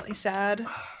constantly sad.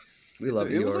 We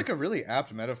love it was like a really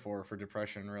apt metaphor for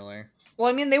depression, really. Well,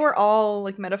 I mean, they were all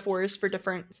like metaphors for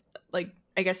different, like,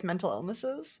 I guess, mental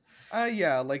illnesses.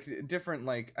 Yeah, like different,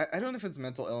 like I don't know if it's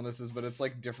mental illnesses, but it's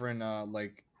like different,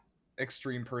 like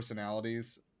extreme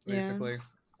personalities, basically.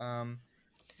 Yeah.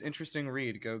 It's an interesting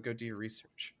read. Go do your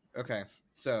research. Okay,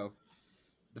 so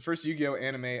the first Yu-Gi-Oh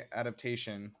anime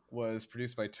adaptation was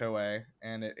produced by Toei,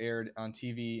 and it aired on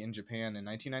TV in Japan in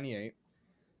 1998.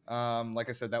 Like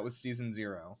I said, that was season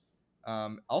 0.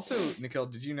 Also, Nikhil,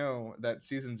 did you know that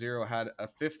season 0 had a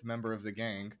 5th member of the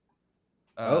gang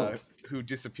who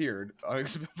disappeared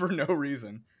for no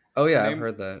reason? Oh yeah, I've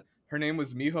heard that. Her name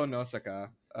was Miho Nosaka.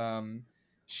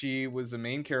 She was a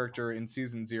main character in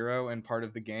season 0 and part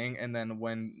of the gang, and then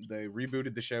when they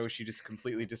rebooted the show, she just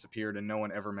completely disappeared and no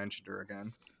one ever mentioned her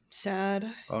again.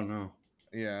 Sad. Oh no.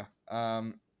 Yeah.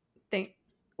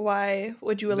 Why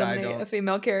would you eliminate a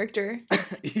female character?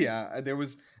 Yeah,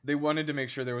 they wanted to make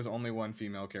sure there was only one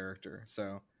female character,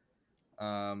 so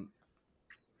and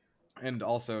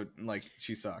also like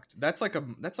she sucked. That's like a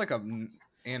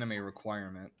anime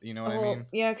requirement, you know what I mean?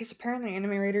 Yeah, because apparently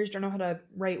anime writers don't know how to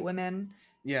write women.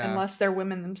 Yeah. Unless they're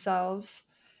women themselves.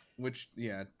 Which,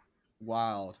 yeah,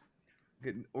 wild.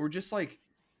 Or just like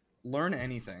learn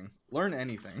anything.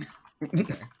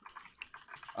 Okay.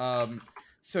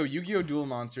 So Yu-Gi-Oh! Duel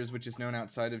Monsters, which is known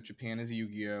outside of Japan as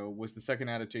Yu-Gi-Oh!, was the second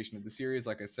adaptation of the series.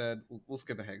 Like I said, we'll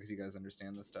skip ahead because you guys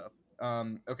understand this stuff.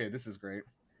 Okay, this is great.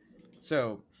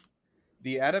 So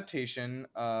the adaptation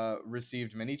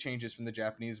received many changes from the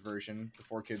Japanese version, the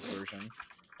 4Kids version,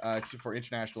 for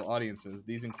international audiences.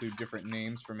 These include different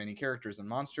names for many characters and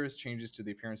monsters, changes to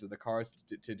the appearance of the cards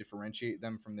to differentiate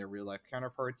them from their real-life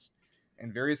counterparts,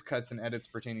 and various cuts and edits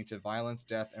pertaining to violence,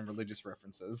 death, and religious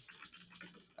references.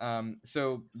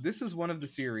 So this is one of the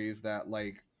series that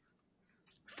like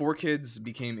 4Kids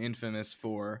became infamous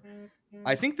for.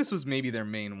 I think this was maybe their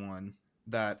main one.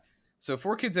 So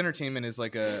 4Kids Entertainment is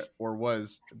like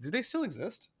do they still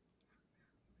exist?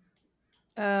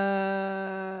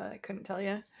 I couldn't tell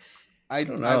you. I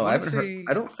don't know. I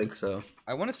don't think so.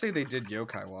 I want to say they did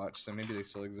Yokai Watch, so maybe they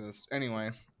still exist.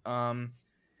 Anyway,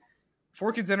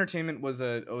 4Kids Entertainment was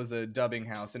a dubbing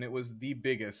house, and it was the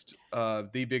biggest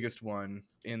one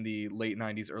in the late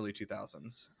 90s, early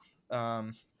 2000s.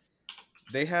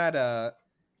 They had a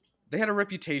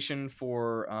reputation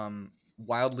for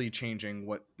wildly changing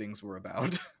what things were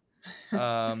about.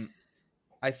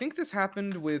 I think this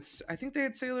happened with. I think they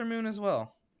had Sailor Moon as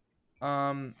well.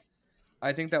 Um,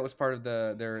 I think that was part of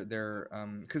their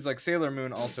because like Sailor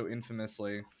Moon also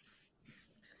infamously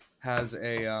has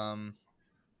a give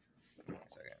me one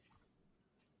second.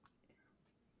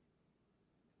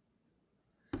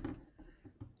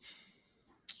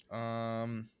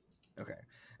 Okay.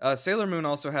 Sailor Moon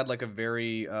also had like a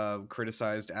very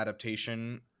criticized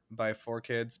adaptation by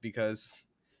 4Kids because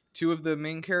two of the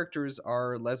main characters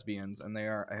are lesbians and they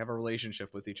have a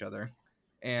relationship with each other.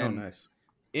 Oh, And nice.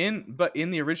 in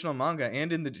the original manga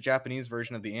and in the Japanese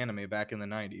version of the anime back in the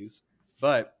 90s,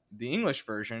 but the English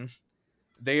version,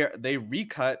 they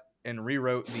recut and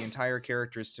rewrote the entire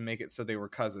characters to make it so they were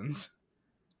cousins.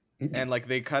 And like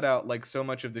they cut out like so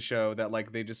much of the show that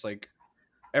like they just like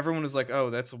everyone was like, "Oh,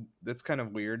 that's kind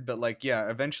of weird." But like yeah,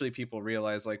 eventually people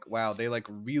realized like, wow, they like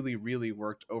really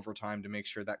worked overtime to make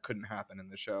sure that couldn't happen in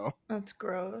the show. That's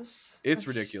gross. It's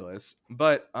That's... ridiculous.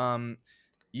 But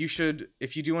you should,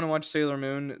 if you do want to watch Sailor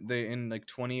Moon, they in like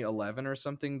 2011 or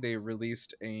something, they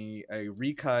released a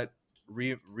recut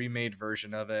remade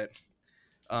version of it.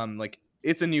 Like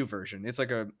it's a new version. It's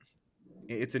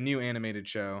a new animated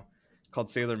show called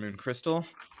Sailor Moon Crystal,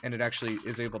 and it actually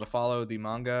is able to follow the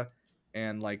manga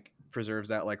and like preserves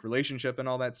that like relationship and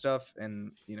all that stuff.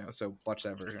 And so watch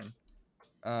that version.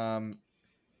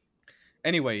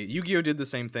 Anyway, Yu-Gi-Oh did the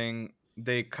same thing.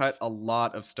 They cut a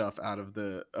lot of stuff out of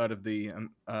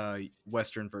the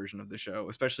Western version of the show,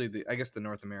 especially the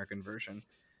North American version.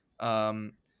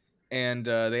 And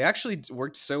they actually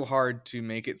worked so hard to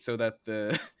make it so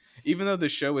that even though the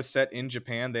show was set in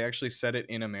Japan, they actually set it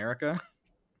in America.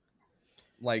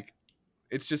 Like,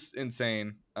 it's just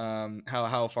insane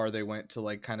how far they went to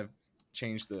like kind of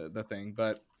change the thing.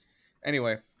 But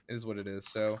anyway, it is what it is.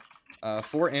 So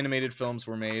 4 animated films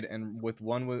were made, and with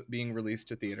one being released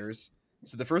to theaters.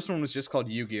 So the first one was just called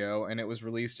Yu-Gi-Oh, and it was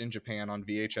released in Japan on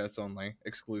VHS only,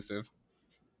 exclusive.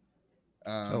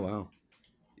 Oh, wow.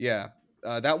 Yeah.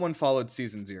 That one followed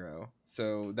season 0,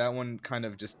 so that one kind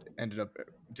of just ended up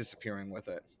disappearing with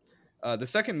it. The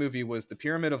second movie was The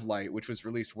Pyramid of Light, which was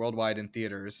released worldwide in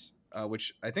theaters,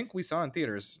 which I think we saw in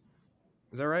theaters.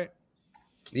 Is that right?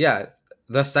 Yeah,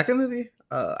 the second movie.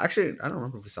 Actually, I don't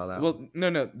remember if we saw that. Well,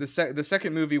 no. The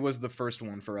second movie was the first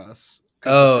one for us.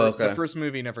 Oh, the okay. first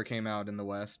movie never came out in the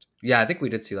West. Yeah, I think we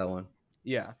did see that one.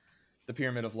 Yeah, The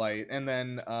Pyramid of Light, and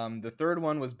then the third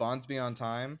one was Bonds Beyond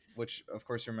Time, which of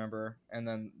course you remember, and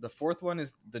then the fourth one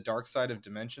is The Dark Side of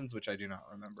Dimensions, which I do not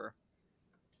remember.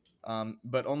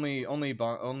 But only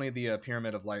the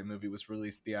Pyramid of Light movie was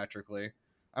released theatrically.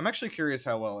 I'm actually curious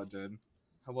how well it did.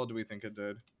 How well do we think it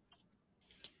did?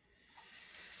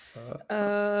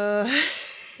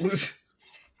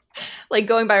 Like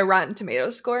going by Rotten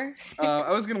Tomatoes score.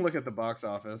 I was gonna look at the box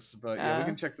office, but yeah, we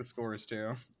can check the scores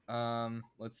too.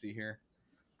 Let's see here.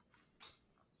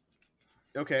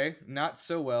 Okay, not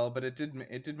so well, but it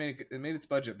made its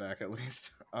budget back at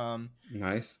least.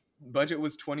 Nice. Budget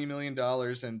was $20 million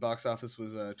and box office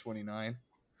was 29.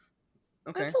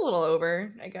 Okay, that's a little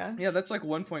over, I guess. Yeah, that's like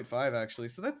 1.5 actually.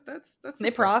 So that's they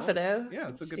successful. profited. Yeah,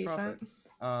 it's a good decent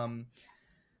profit.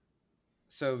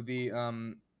 So the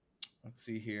let's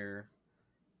see here.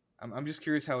 I'm just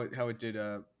curious how it did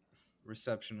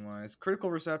reception wise.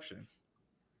 Critical reception.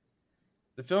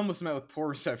 The film was met with poor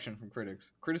reception from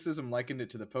critics. Criticism likened it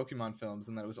to the Pokemon films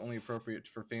and that it was only appropriate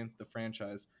for fans of the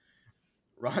franchise.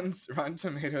 Rotten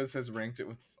Tomatoes has ranked it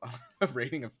with a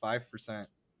rating of 5%.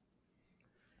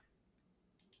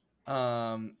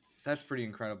 That's pretty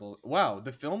incredible. Wow,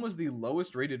 the film was the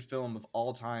lowest rated film of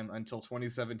all time until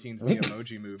 2017's The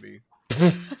Emoji Movie.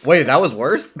 Wait, that was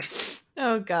worse?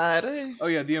 Oh god. Oh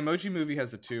yeah, The Emoji Movie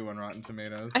has a 2 on Rotten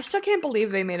Tomatoes. I still can't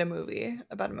believe they made a movie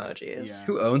about emojis. Yeah.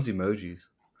 Who owns emojis?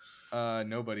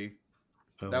 Nobody.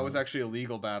 That was actually a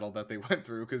legal battle that they went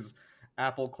through because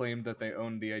Apple claimed that they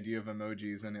owned the idea of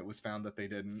emojis, and it was found that they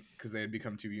didn't because they had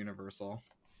become too universal.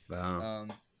 Wow.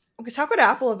 Because how could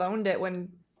Apple have owned it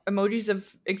when emojis have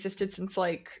existed since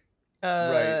like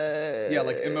right? Yeah,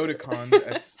 like emoticons.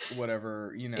 That's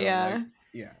whatever, Yeah. Like,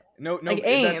 yeah. No. Like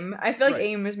AIM. I feel like right.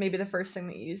 AIM was maybe the first thing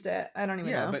that used it. I don't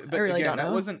even know. But I really again,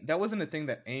 don't know. that wasn't a thing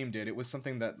that AIM did. It was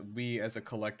something that we as a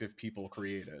collective people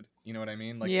created. You know what I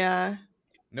mean? Like yeah.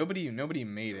 Nobody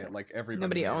made it. Like everybody.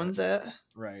 Nobody owns it.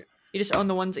 Right. You just own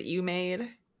the ones that you made.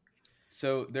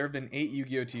 So there have been 8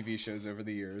 Yu-Gi-Oh TV shows over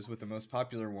the years, with the most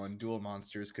popular one, Duel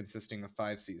Monsters, consisting of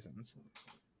 5 seasons.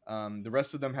 The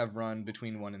rest of them have run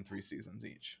between 1 and 3 seasons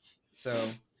each. So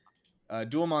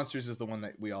Duel Monsters is the one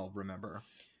that we all remember.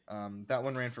 That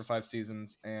one ran for 5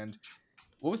 seasons. And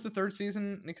what was the third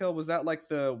season, Nikhil? Was that like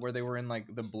where they were in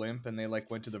like the blimp and they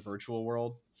like went to the virtual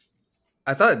world?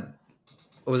 I thought,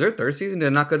 was there a third season? Did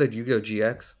it not go to Yu-Gi-Oh!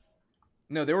 GX?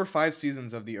 No, there were 5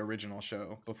 seasons of the original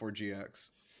show before GX.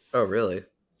 Oh, really?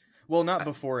 Well, not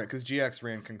before it, because GX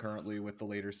ran concurrently with the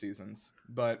later seasons.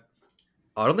 But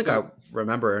I don't think I so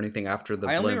remember anything after the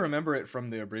I only blimp. remember it from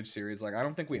the abridged series. Like, I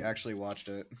don't think we actually watched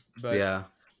it. But Yeah.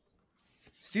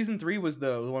 season 3 was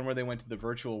the one where they went to the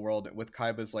virtual world with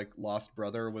Kaiba's like lost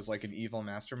brother was like an evil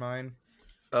mastermind.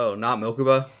 Oh, not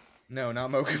Mokuba? No,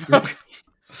 not Mokuba.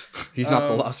 He's not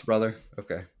the lost brother.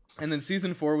 Okay. And then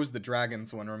season 4 was the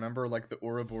dragons one. Remember, like the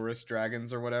Ouroboros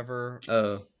dragons or whatever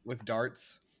Oh. with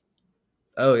darts.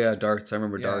 Oh yeah, darts. I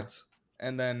remember Yeah. darts.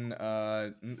 And then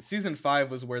season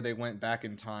 5 was where they went back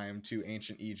in time to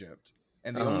ancient Egypt,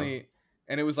 and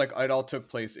it was like it all took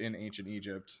place in ancient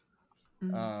Egypt.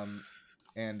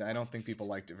 And I don't think people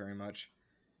liked it very much.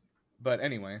 But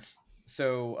anyway,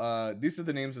 so these are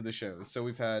the names of the shows. So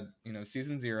we've had,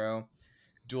 season 0,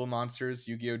 Duel Monsters,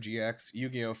 Yu-Gi-Oh! GX,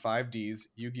 Yu-Gi-Oh! 5Ds,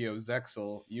 Yu-Gi-Oh!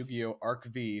 Zexal, Yu-Gi-Oh! Arc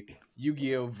V,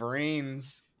 Yu-Gi-Oh!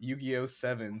 Vrains, Yu-Gi-Oh!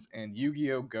 7s, and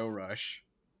Yu-Gi-Oh! Go Rush.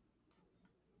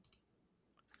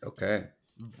 Okay.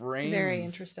 Vrains. Very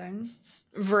interesting.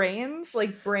 Vrains?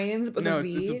 Like brains with a V? No,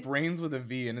 it's a brains with a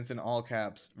V, and it's in all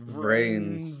caps.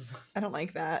 Vrains. I don't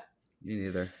like that. Me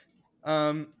neither.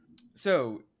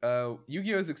 So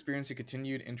Yu-Gi-Oh! Has experienced a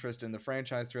continued interest in the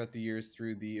franchise throughout the years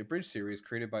through the abridged series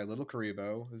created by Little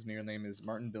Karibo, whose real name is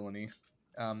Martin Billany,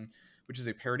 which is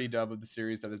a parody dub of the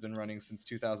series that has been running since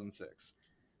 2006.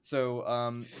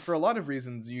 So for a lot of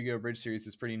reasons, the Yu-Gi-Oh! Bridge series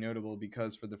is pretty notable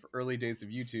because for the early days of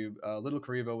YouTube, Little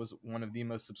Karibo was one of the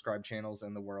most subscribed channels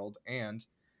in the world, and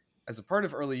as a part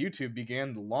of early YouTube,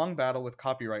 began the long battle with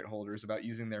copyright holders about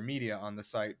using their media on the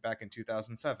site back in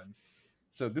 2007.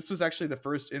 So this was actually the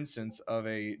first instance of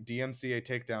a DMCA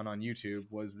takedown on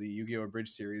YouTube, was the Yu-Gi-Oh! Bridge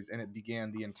series, and it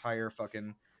began the entire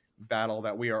fucking battle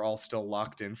that we are all still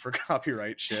locked in for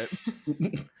copyright shit.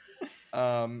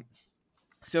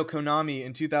 So Konami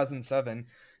in 2007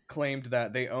 claimed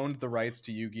that they owned the rights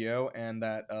to Yu-Gi-Oh! And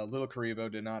that Little Karibo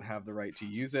did not have the right to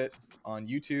use it on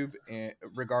YouTube,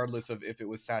 regardless of if it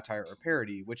was satire or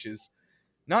parody, which is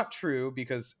not true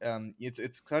because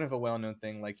it's kind of a well-known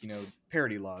thing, like,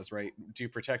 parody laws, right, do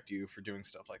protect you for doing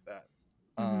stuff like that.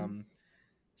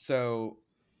 So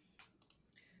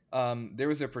there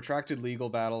was a protracted legal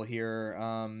battle here,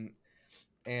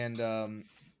 and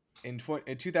in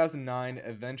 2009,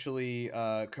 eventually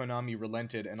Konami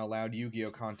relented and allowed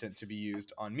Yu-Gi-Oh! Content to be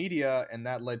used on media, and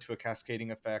that led to a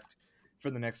cascading effect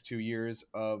for the next 2 years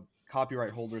of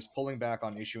copyright holders pulling back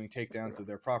on issuing takedowns of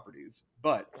their properties.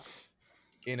 But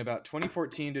in about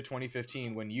 2014 to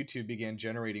 2015, when YouTube began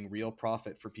generating real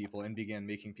profit for people and began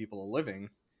making people a living,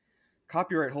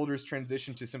 copyright holders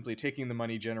transitioned to simply taking the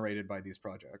money generated by these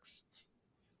projects.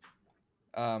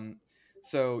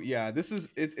 So yeah, this is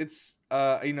it's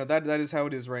that is how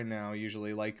it is right now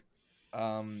usually. Like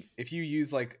if you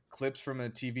use like clips from a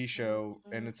TV show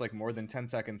and it's like more than 10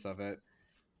 seconds of it,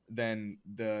 then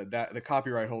the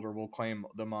copyright holder will claim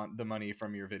the money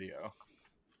from your video.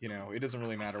 It doesn't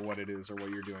really matter what it is or what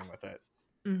you're doing with it.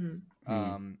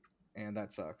 And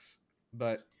that sucks.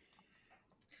 But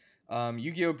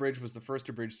Yu-Gi-Oh! Bridge was the first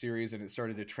abridged series, and it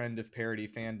started a trend of parody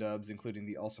fan dubs, including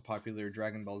the also popular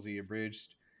Dragon Ball Z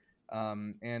abridged.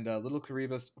 And Little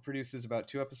Karibo produces about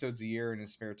 2 episodes a year in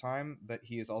his spare time, but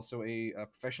he is also a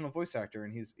professional voice actor,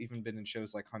 and he's even been in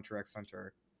shows like Hunter x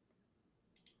Hunter.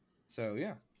 So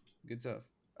yeah, good stuff.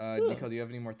 Nicole, do you have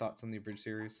any more thoughts on the abridged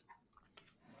series?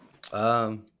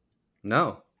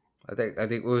 No. I think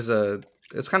it was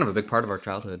kind of a big part of our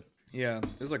childhood. Yeah,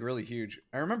 it was like really huge.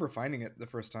 I remember finding it the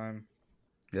first time.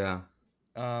 Yeah.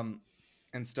 And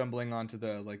stumbling onto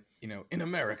the in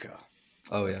America.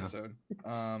 Oh yeah. Episode.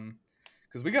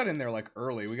 Because we got in there like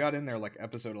early. We got in there like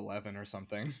episode 11 or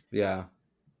something. Yeah.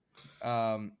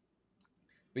 But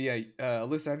yeah,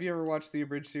 Alyssa, have you ever watched the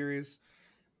abridged series?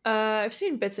 I've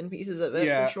seen bits and pieces of it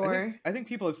for sure. I think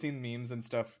people have seen memes and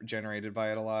stuff generated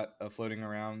by it a lot, floating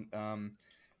around.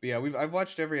 But yeah, I've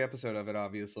watched every episode of it,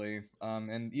 obviously.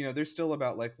 And there's still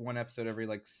about like one episode every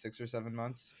like 6 or 7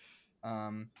 months.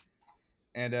 And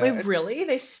wait, really?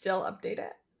 They still update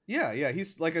it? Yeah.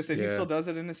 He's like I said, he still does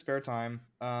it in his spare time.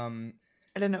 I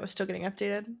didn't know it was still getting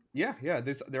updated. Yeah.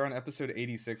 They're on episode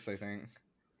 86, I think.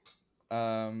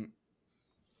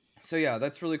 So yeah,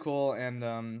 that's really cool,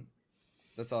 and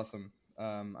that's awesome.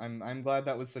 I'm glad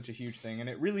that was such a huge thing, and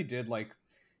it really did like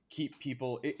keep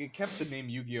people. It kept the name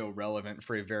Yu-Gi-Oh! Relevant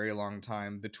for a very long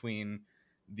time between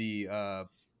the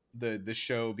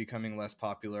show becoming less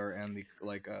popular and the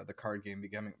card game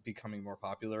becoming more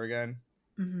popular again.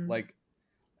 Like,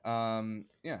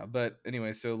 yeah. But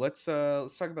anyway, so let's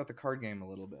talk about the card game a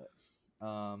little bit.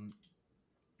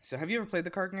 So have you ever played the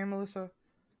card game, Melissa?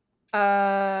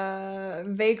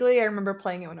 Vaguely, I remember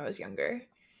playing it when I was younger.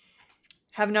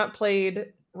 Have not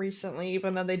played recently,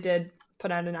 even though they did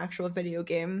put out an actual video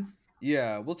game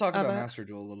Yeah, we'll talk of about it. Master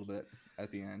Duel a little bit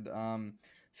at the end.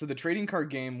 So the trading card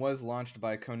game was launched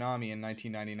by Konami in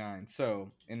 1999.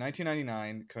 So in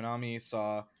 1999, Konami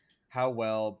saw how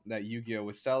well that Yu-Gi-Oh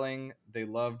was selling. They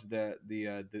loved the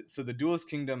Duelist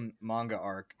Kingdom manga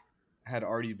arc had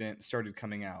already been started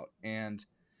coming out, and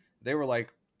they were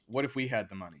like, "What if we had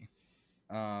the money?"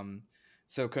 Um,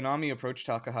 so Konami approached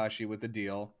Takahashi with a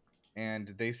deal, and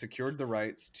they secured the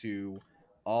rights to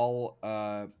all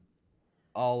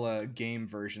game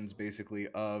versions basically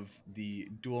of the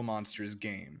Duel Monsters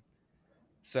game.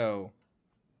 So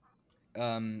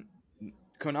um,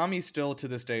 Konami still to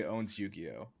this day owns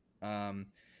Yu-Gi-Oh.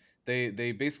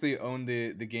 They basically own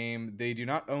the game. They do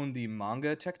not own the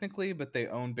manga technically, but they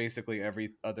own basically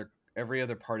every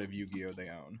other part of Yu-Gi-Oh they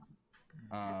own.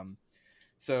 Um,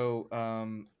 so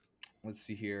let's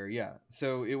see here. Yeah,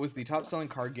 so it was the top selling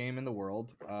card game in the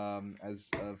world as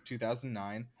of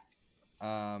 2009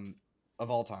 um, of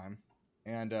all time.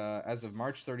 And as of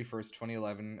March 31st,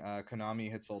 2011,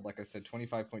 Konami had sold, like I said,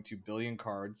 25.2 billion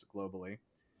cards globally.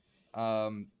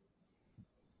 Um,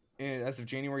 as of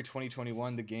January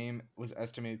 2021, the game was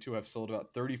estimated to have sold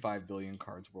about 35 billion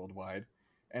cards worldwide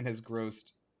and has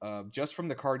grossed, just from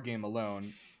the card game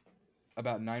alone,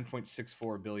 about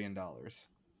 $9.64 billion.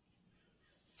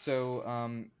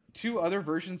 So, two other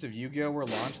versions of Yu-Gi-Oh were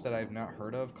launched that I've not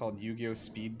heard of, called Yu-Gi-Oh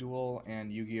Speed Duel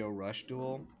and Yu-Gi-Oh Rush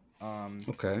Duel.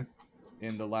 Okay.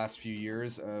 In the last few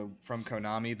years from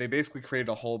Konami. They basically created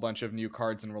a whole bunch of new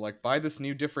cards and were like, buy this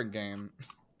new different game.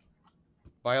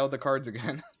 Buy all the cards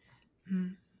again.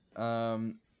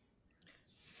 um,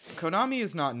 Konami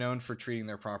is not known for treating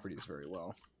their properties very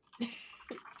well.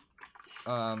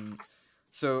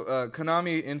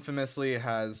 Konami infamously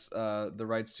has the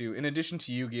rights to, in addition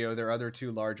to Yu-Gi-Oh, their other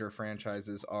two larger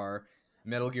franchises are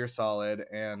Metal Gear Solid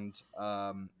and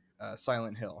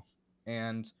Silent Hill.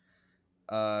 And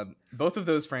both of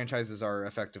those franchises are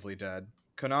effectively dead.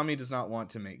 Konami does not want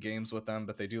to make games with them,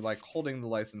 but they do like holding the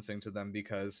licensing to them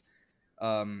because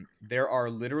there are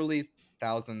literally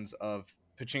thousands of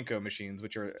pachinko machines,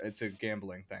 it's a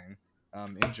gambling thing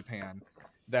in Japan,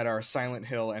 that are Silent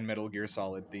Hill and Metal Gear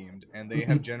Solid themed, and they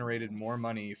have generated more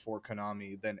money for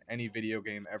Konami than any video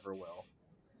game ever will.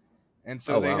 And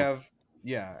so Oh they wow. have,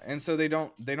 yeah, and so they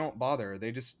don't bother.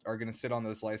 They just are going to sit on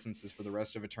those licenses for the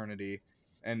rest of eternity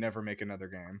and never make another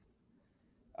game.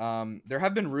 There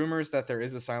have been rumors that there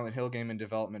is a Silent Hill game in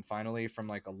development finally from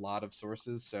like a lot of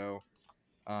sources. So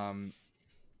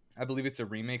I believe it's a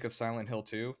remake of Silent Hill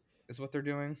 2 is what they're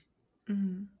doing.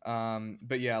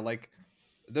 But yeah, like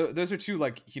those are two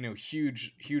like,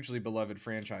 hugely beloved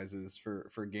franchises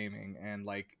for gaming, and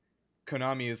like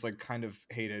Konami is like kind of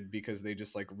hated because they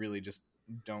just like really just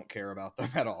don't care about them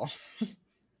at all.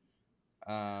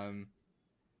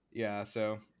 Yeah,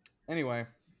 so anyway,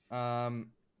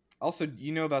 also,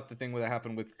 about the thing that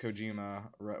happened with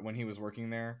Kojima when he was working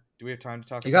there? Do we have time to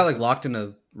talk He got about like this? locked in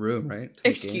a room, right? To make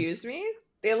games? Excuse me?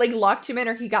 They like locked him in,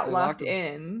 or he got They locked locked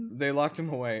him. in. They locked him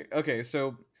away. Okay,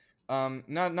 so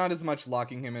not as much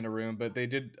locking him in a room, but they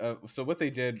did. So what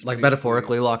they did, Like basically,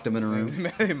 metaphorically locked him in a room.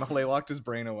 they locked his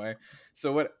brain away.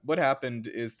 So what happened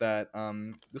is that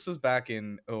this was back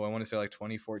in, I want to say like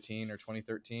 2014 or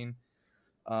 2013.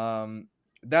 And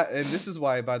this is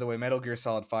why, by the way, Metal Gear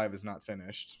Solid 5 is not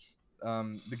finished.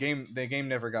 The game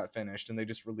never got finished, and they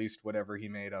just released whatever he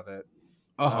made of it.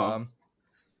 Uh-huh.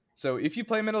 So if you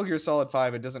play Metal Gear Solid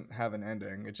 5, it doesn't have an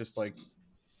ending. It just like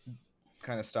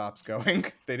kind of stops going.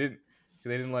 They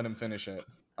didn't let him finish it.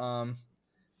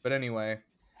 But anyway,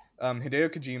 Hideo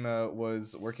Kojima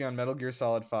was working on Metal Gear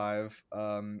Solid 5,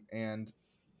 and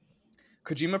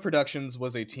Kojima Productions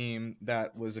was a team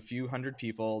that was a few hundred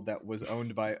people that was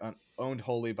owned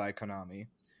wholly by Konami.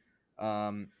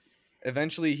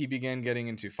 Eventually, he began getting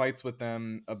into fights with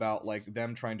them about like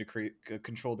them trying to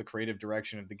control the creative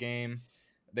direction of the game.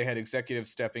 They had executives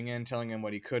stepping in, telling him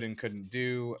what he could and couldn't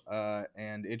do,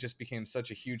 and it just became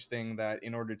such a huge thing that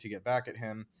in order to get back at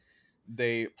him,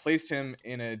 they placed him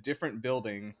in a different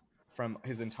building from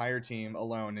his entire team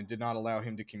alone and did not allow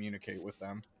him to communicate with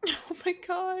them. Oh my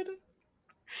god.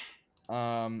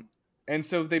 And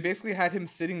so they basically had him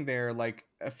sitting there like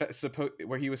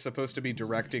where he was supposed to be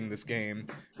directing this game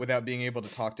without being able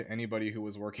to talk to anybody who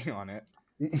was working on it.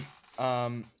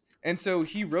 And so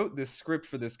he wrote this script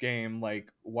for this game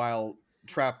like while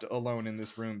trapped alone in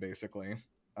this room, basically.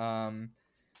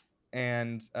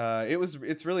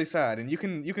 It's really sad, and you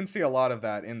can see a lot of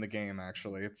that in the game.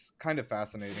 Actually, it's kind of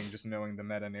fascinating just knowing the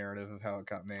meta narrative of how it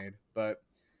got made. But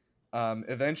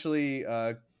Eventually,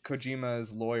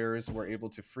 Kojima's lawyers were able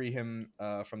to free him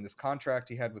from this contract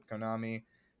he had with Konami.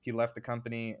 He left the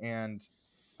company, and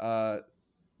uh,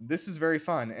 this is very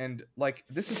fun. And like,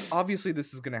 this is obviously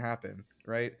this is going to happen,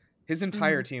 right? His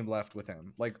entire Mhm. team left with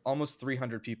him. Like almost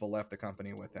 300 people left the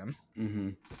company with him. Mm-hmm.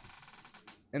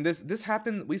 And this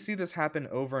happened. We see this happen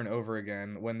over and over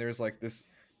again when there's like this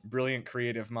brilliant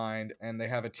creative mind, and they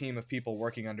have a team of people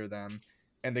working under them,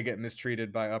 and they get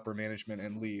mistreated by upper management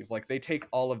and leave. Like they take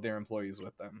all of their employees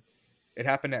with them. It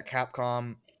happened at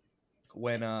Capcom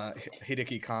when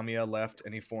Hideki Kamiya left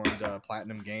and he formed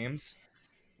Platinum Games.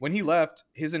 When he left,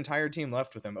 his entire team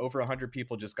left with him. Over 100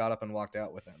 people just got up and walked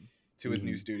out with him to his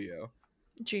new Mhm. studio.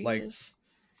 Like, Jeez.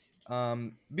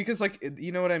 because like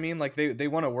you know what I mean? Like they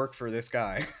want to work for this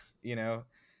guy, you know.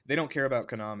 They don't care about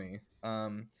Konami.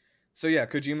 So yeah,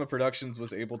 Kojima Productions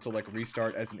was able to like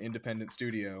restart as an independent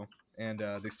studio, and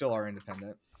they still are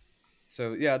independent.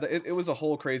 So yeah, it was a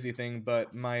whole crazy thing.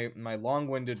 But my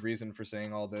long-winded reason for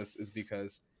saying all this is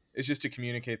because it's just to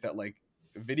communicate that like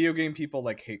video game people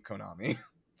like hate Konami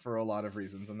for a lot of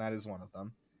reasons, and that is one of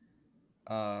them.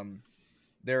 Um,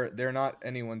 they're not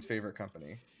anyone's favorite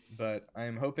company, but I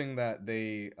am hoping that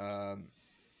the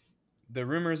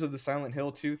rumors of the Silent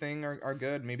Hill 2 thing are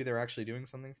good. Maybe they're actually doing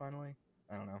something finally.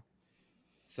 I don't know.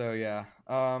 So yeah.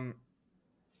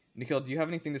 Nikhil, do you have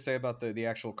anything to say about the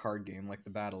actual card game, like the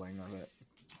battling of it?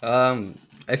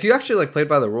 If you actually like played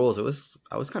by the rules,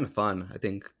 I was kind of fun. I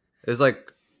think it was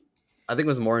like I think it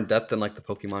was more in depth than like the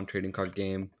Pokemon trading card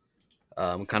game.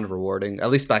 Kind of rewarding, at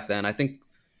least back then. I think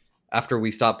after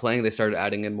we stopped playing, they started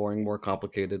adding in more and more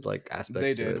complicated like They aspects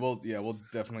to did. it. Well, yeah, we'll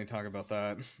definitely talk about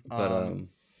that. But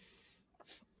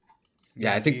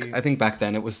yeah, Yeah, the I think back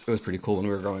then it was pretty cool when we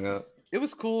were growing up. it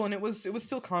was cool and it was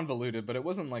still convoluted, but it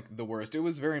wasn't like the worst. It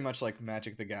was very much like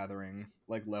Magic the Gathering,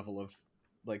 like level of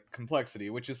like complexity,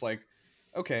 which is like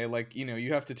okay, like you know,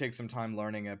 you have to take some time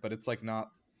learning it, but it's like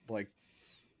not like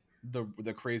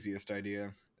the craziest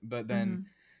idea. But then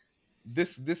Mhm.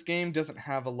 this game doesn't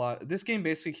have a lot. This game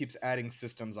basically keeps adding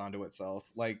systems onto itself.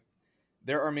 Like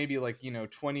there are maybe like, you know,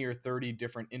 20 or 30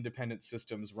 different independent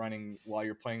systems running while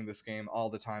you're playing this game all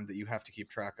the time that you have to keep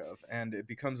track of, and it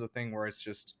becomes a thing where it's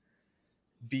just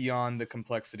beyond the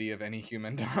complexity of any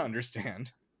human to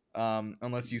understand,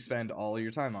 unless you spend all of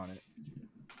your time on it.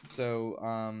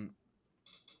 So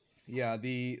yeah,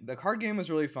 the card game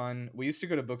was really fun. We used to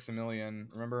go to Books a Million,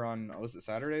 remember, on, was it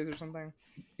Saturdays or something?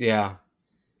 Yeah.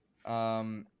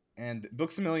 And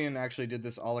Books a Million actually did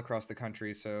this all across the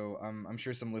country, so I'm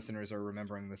sure some listeners are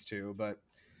remembering this too. But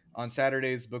on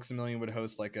Saturdays, Books a Million would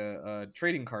host like a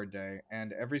trading card day,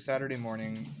 and every Saturday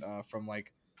morning, from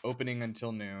like opening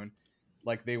until noon,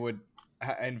 like they would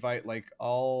invite like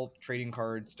all trading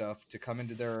card stuff to come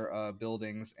into their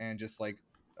buildings and just like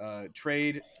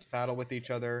trade, battle with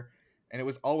each other, and it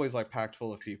was always like packed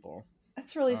full of people.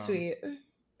 That's really Um, sweet.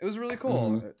 it was really Hmm.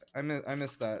 cool. I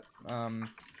miss that.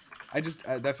 I just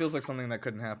that feels like something that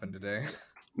couldn't happen today.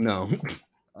 No.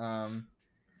 um,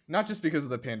 not just because of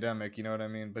the pandemic, you know what I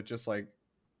mean, but just like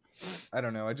I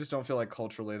don't know. I just don't feel like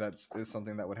culturally that's is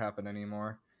something that would happen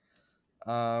anymore.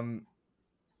 Um,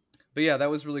 but yeah, that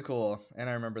was really cool, and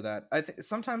I remember that. I think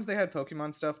sometimes they had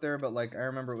Pokemon stuff there, but like I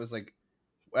remember it was like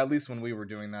at least when we were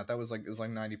doing that, that was like it was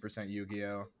like 90%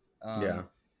 Yu-Gi-Oh. Yeah.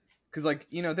 Because like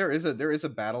you know there is a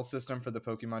battle system for the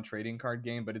Pokemon trading card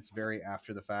game, but it's very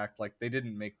after the fact. Like they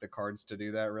didn't make the cards to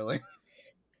do that really.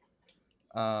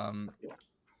 um,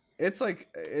 it's like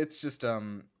it's just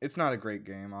it's not a great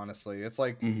game, honestly. It's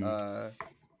like Hmm.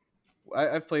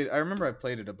 I've played. I remember I've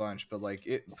played it a bunch, but like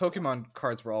Pokemon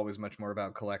cards were always much more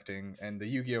about collecting, and the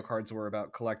Yu-Gi-Oh cards were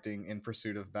about collecting in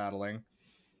pursuit of battling.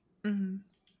 Mhm.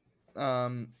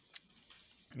 Um,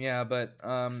 yeah, but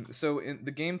so in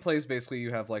the gameplay is basically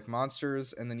you have like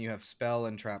monsters, and then you have spell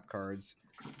and trap cards,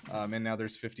 and now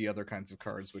there's 50 other kinds of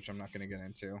cards, which I'm not going to get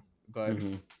into. But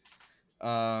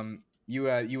Hmm.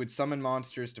 you would summon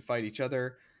monsters to fight each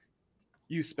other,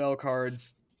 use spell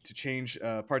cards to change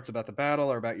parts about the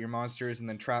battle or about your monsters, and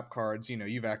then trap cards. You know,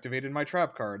 you've activated my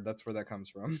trap card. That's where that comes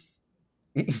from.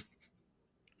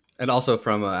 And also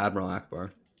from Admiral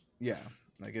Akbar. Yeah,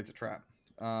 like it's a trap.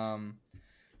 Um,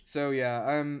 so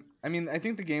yeah, I mean, I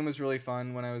think the game was really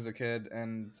fun when I was a kid.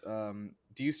 And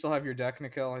do you still have your deck,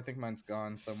 Nikhil? I think mine's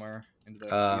gone somewhere into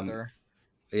the Um, ether.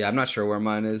 yeah, I'm not sure where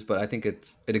mine is, but I think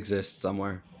it exists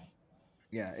somewhere.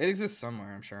 Yeah, it exists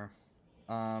somewhere, I'm sure.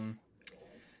 Um,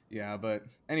 yeah, but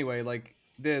anyway, like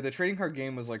the trading card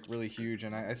game was like really huge,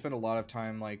 and I spent a lot of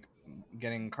time like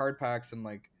getting card packs and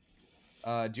like.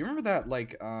 Do you remember that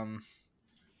like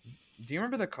Do you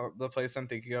remember the place I'm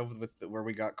thinking of with where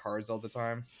we got cards all the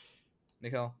time,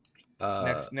 Nikhil?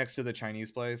 Uh, next to the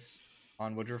Chinese place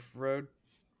on Woodruff Road.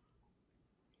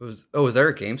 was there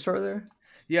a game store there?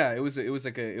 Yeah, it was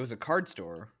a card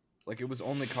store. Like it was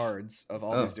only cards of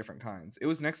all these Oh, different kinds. It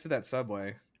was next to that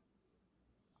Subway.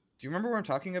 Do you remember what I'm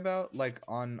talking about? Like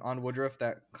on Woodruff,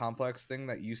 that complex thing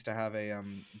that used to have a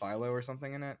Bilo or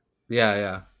something in it. yeah,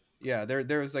 yeah. Yeah,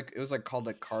 there was like it was like called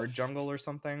like Card Jungle or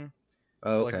something.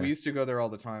 Oh, But like we okay. used to go there all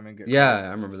the time and get Yeah, cards.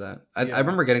 I remember that. I Yeah,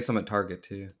 remember getting some at Target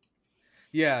too.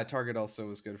 yeah. Target also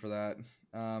was good for that.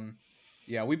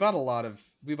 Yeah, we bought a lot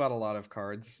of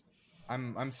cards.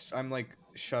 I'm like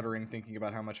shuddering thinking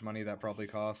about how much money that probably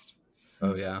cost.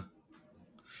 Oh yeah,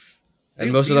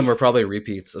 and most of them We were probably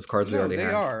repeats of cards we no, already they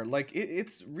had. are like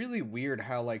it's really weird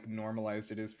how like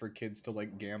normalized it is for kids to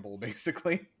like gamble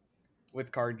basically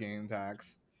with card game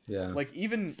packs. Yeah. Like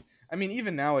even I mean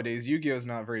even nowadays Yu-Gi-Oh is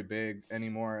not very big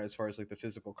anymore as far as like the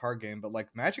physical card game, but like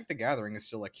Magic the Gathering is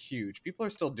still like huge. People are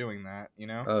still doing that, you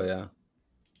know? Oh yeah.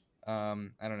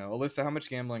 I don't know. Alyssa, how much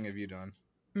gambling have you done?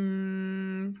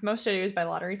 Most I do is buy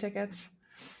lottery tickets,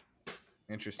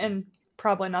 Interesting. and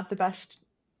probably not the best.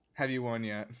 Have you won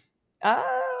yet?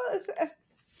 I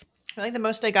feel like the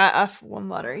most I got off one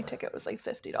lottery ticket was like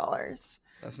 $50.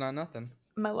 That's not nothing.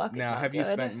 My luck is Now, not have you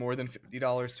good. spent more than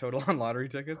 $50 total on lottery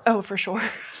tickets? Oh, for sure.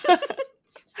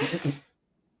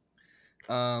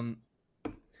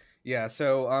 Yeah,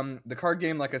 so the card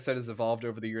game, like I said, has evolved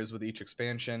over the years with each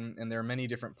expansion, and there are many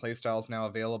different playstyles now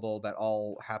available that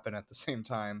all happen at the same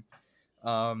time.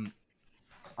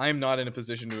 I am not in a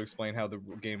position to explain how the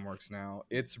game works now.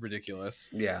 It's ridiculous.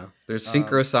 Yeah. There's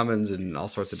synchro Um, summons and all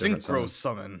sorts of different Synchro summons.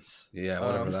 summons. Yeah,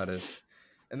 whatever that is.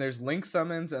 And there's link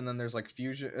summons, and then there's like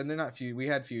fusion, and they're not we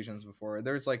had fusions before.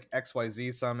 There's like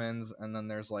XYZ summons, and then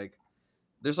there's like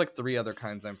three other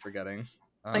kinds I'm forgetting.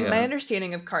 Like Yeah. my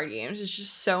understanding of card games is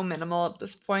just so minimal at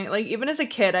this point. Like even as a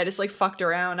kid, I just like fucked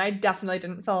around. I definitely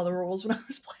didn't follow the rules when I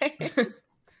was playing.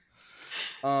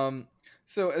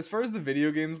 So as far as the video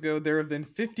games go, there have been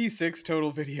 56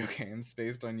 total video games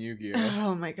based on Yu-Gi-Oh.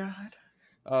 Oh my god.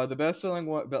 The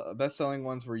best-selling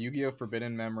ones were Yu-Gi-Oh!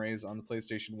 Forbidden Memories on the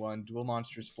PlayStation 1, Duel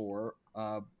Monsters 4,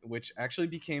 which actually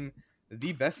became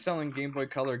the best-selling Game Boy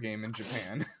Color game in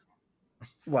Japan.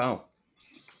 Wow.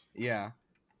 Yeah.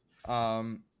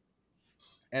 And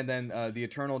then the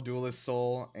Eternal Duelist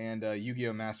Soul and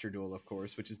Yu-Gi-Oh! Master Duel, of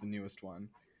course, which is the newest one.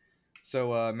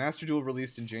 So Master Duel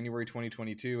released in January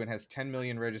 2022 and has 10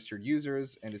 million registered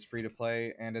users and is free to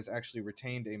play and has actually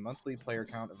retained a monthly player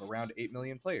count of around 8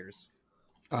 million players.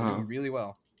 They're doing really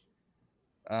well.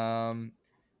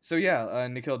 So yeah,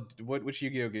 Nikhil, which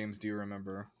Yu-Gi-Oh games do you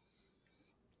remember?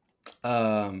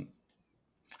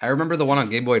 I remember the one on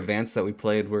Game Boy Advance that we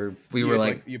played where we were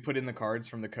like, you put in the cards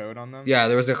from the code on them. yeah,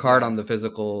 there was a card Yeah. on the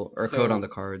physical or code on the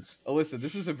cards. Alyssa,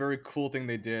 this is a very cool thing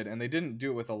they did, and they didn't do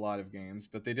it with a lot of games,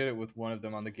 but they did it with one of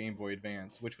them on the Game Boy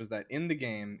Advance, which was that in the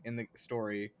game, in the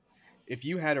story, if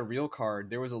you had a real card,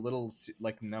 there was a little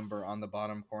like number on the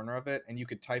bottom corner of it, and you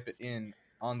could type it in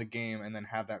on the game and then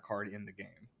have that card in the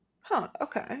game. Huh,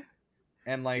 okay.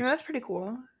 And like That's pretty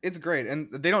cool. it's great,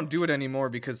 and they don't do it anymore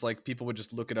because like people would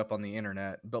just look it up on the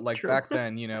internet. But like True. back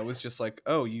then, it was just like,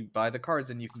 oh, you buy the cards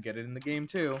and you can get it in the game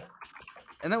too,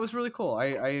 and that was really cool. I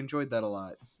enjoyed that a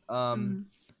lot.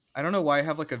 I don't know why I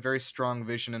have like a very strong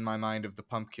vision in my mind of the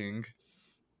Pumpkin.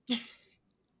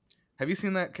 Have you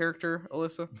seen that character,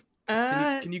 Alyssa?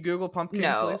 Can you Google Pumpkin,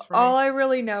 no. please, for All me? I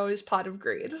really know is Pot of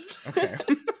Greed. Okay.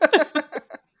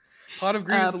 Pot of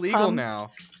Greed is illegal now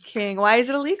King. Why is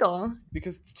it illegal?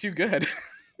 because it's too good.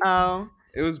 Oh.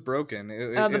 It was broken.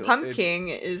 The Pumpkin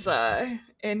is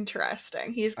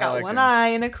interesting. He's I got like one him. eye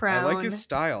and a crown. I like his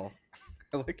style.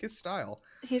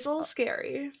 He's a little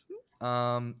scary.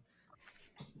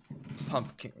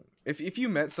 Pumpkin. If you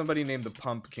met somebody named the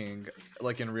Pumpkin,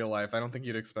 like in real life, I don't think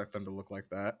you'd expect them to look like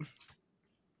that.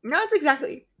 Not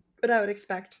exactly what I would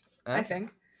expect, I Okay.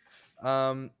 think.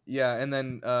 Yeah, and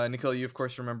then Nikhil, you of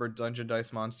course remember Dungeon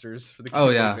Dice Monsters for the Game Oh,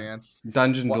 Boy yeah. Advance.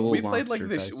 Dungeon Duel We played Monster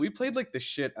like Dice. we played like the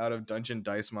shit out of Dungeon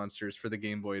Dice Monsters for the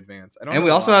Game Boy Advance. I don't And know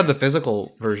we also why. had the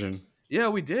physical version. Yeah,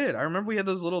 we did. I remember we had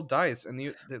those little dice, and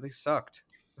they sucked.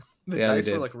 The Yeah, they dice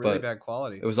were did, like really but bad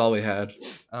quality. It was all we had.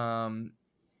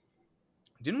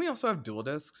 Didn't we also have dual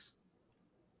discs?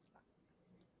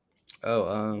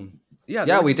 Oh, Yeah, yeah,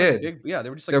 they were we just, like, did. big, yeah, they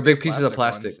were just like They were big pieces of ones.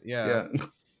 plastic. Yeah.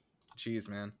 Jeez,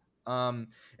 man. And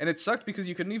it sucked because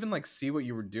you couldn't even like see what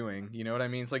you were doing. You know what I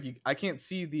mean? It's like I can't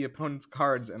see the opponent's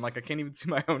cards, and like I can't even see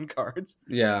my own cards.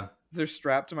 Yeah. They're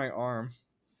strapped to my arm.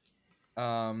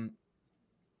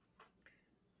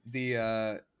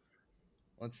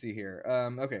 Let's see here.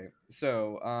 Okay,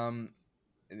 so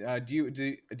do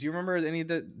you remember any of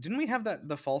the? Didn't we have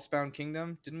the Falsebound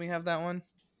Kingdom? Didn't we have that one?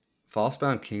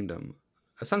 Falsebound Kingdom.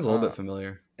 That sounds a little bit Uh,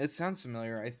 familiar. It sounds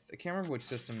familiar. I can't remember which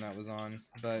system that was on,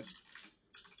 but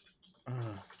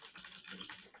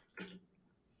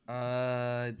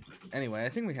anyway, I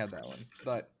think we had that one.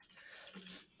 But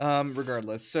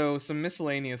regardless, so some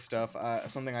miscellaneous stuff.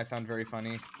 Something I found very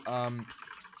funny.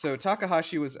 So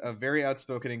Takahashi was very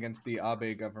outspoken against the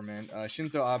Abe government.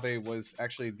 Shinzo Abe was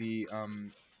actually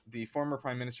the former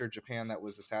prime minister of Japan that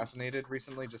was assassinated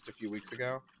recently, just a few weeks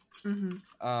ago.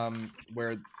 Mm-hmm.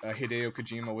 Where Hideo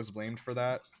Kojima was blamed for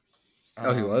that.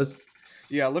 Oh, he was?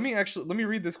 Yeah, let me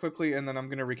read this quickly, and then I'm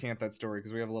gonna recant that story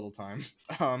because we have a little time.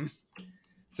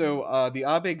 So the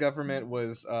Abe government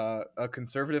was a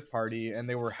conservative party, and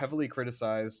they were heavily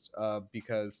criticized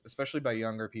because, especially by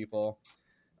younger people,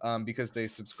 because they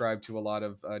subscribed to a lot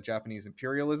of Japanese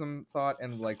imperialism thought,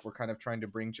 and like were kind of trying to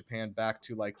bring Japan back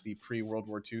to like the pre-World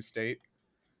War II state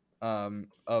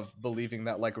of believing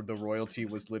that like the royalty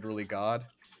was literally God.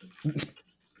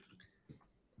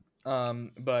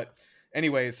 But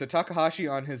anyway, so Takahashi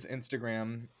on his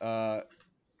Instagram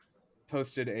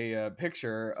posted a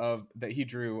picture of that he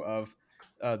drew of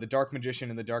the Dark Magician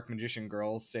and the Dark Magician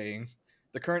girl, saying,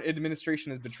 "The current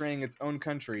administration is betraying its own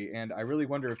country, and I really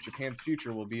wonder if Japan's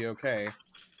future will be okay."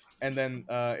 And then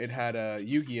it had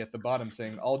Yugi at the bottom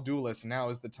saying, "All duelists, now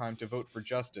is the time to vote for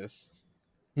justice."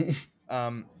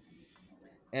 um,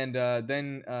 And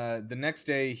then the next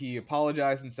day, he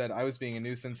apologized and said, "I was being a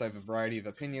nuisance. I have a variety of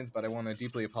opinions, but I want to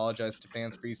deeply apologize to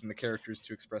fans for using the characters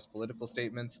to express political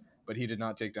statements." But he did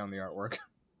not take down the artwork,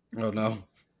 Oh, no.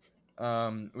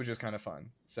 which is kind of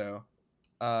fun. So,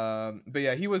 but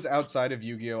yeah, he was outside of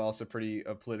Yu-Gi-Oh! Also pretty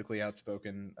politically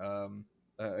outspoken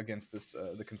against this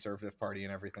the conservative party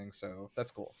and everything. So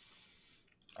that's cool.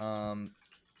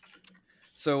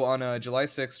 So on July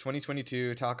 6,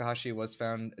 2022, Takahashi was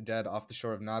found dead off the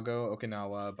shore of Nago,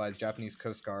 Okinawa, by the Japanese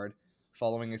Coast Guard,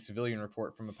 following a civilian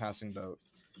report from a passing boat.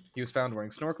 He was found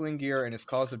wearing snorkeling gear, and his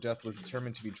cause of death was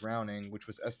determined to be drowning, which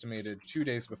was estimated 2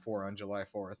 days before on July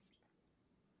 4th.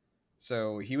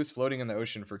 So he was floating in the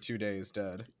ocean for 2 days,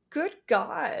 dead. Good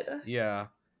God. Yeah.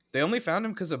 They only found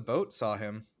him because a boat saw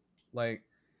him. Like,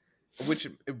 which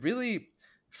it really...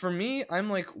 For me, I'm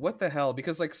like, what the hell?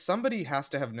 Because like somebody has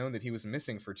to have known that he was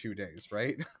missing for 2 days,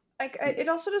 right? Like, it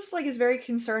also just like is very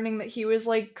concerning that he was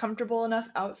like comfortable enough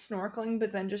out snorkeling,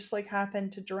 but then just like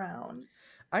happened to drown.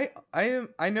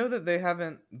 I know that they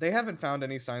haven't found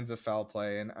any signs of foul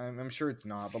play, and I'm sure it's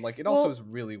not, but like it also Well, is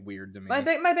really weird to me. My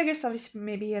biggest thought is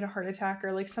maybe he had a heart attack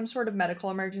or like some sort of medical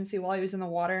emergency while he was in the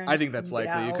water. And I just think that's couldn't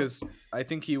get likely out. because I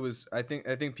think he was. I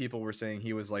think people were saying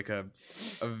he was like a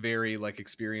very like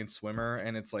experienced swimmer,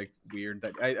 and it's like weird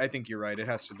that I think you're right. It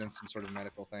has to have been some sort of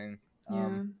medical thing.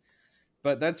 Yeah.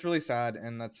 But that's really sad,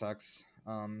 and that sucks.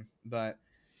 But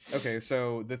okay,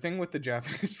 so the thing with the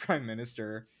Japanese prime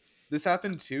minister, this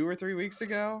happened 2 or 3 weeks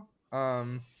ago.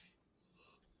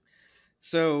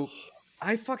 So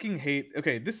I fucking hate.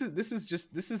 Okay, this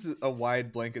is a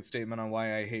wide blanket statement on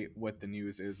why I hate what the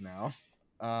news is now.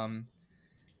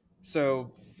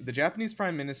 So the Japanese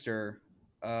prime minister,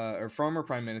 or former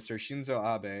prime minister Shinzo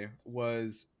Abe,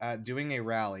 was doing a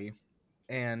rally,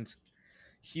 and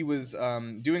he was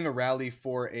doing a rally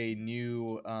for a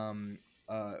new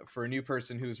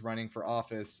person who's running for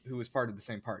office who was part of the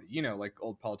same party. You know, like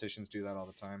old politicians do that all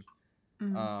the time.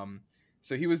 Mhm.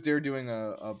 So he was there doing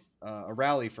a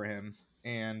rally for him,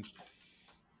 and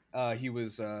he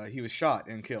was shot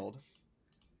and killed.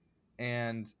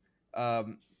 And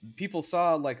people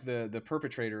saw like the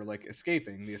perpetrator like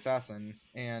escaping, the assassin,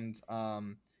 and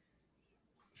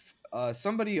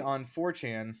somebody on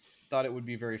 4chan thought it would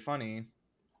be very funny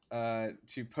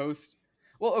to post.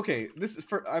 Well, okay, this is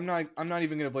for I'm not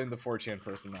even gonna blame the 4chan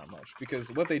person that much,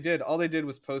 because all they did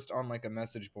was post on like a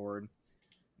message board,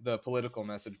 the political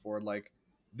message board, like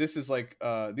this is like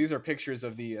these are pictures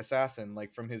of the assassin,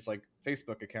 like from his like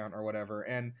Facebook account or whatever,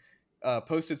 and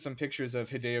posted some pictures of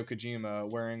Hideo Kojima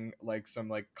wearing like some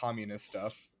like communist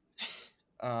stuff.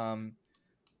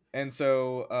 And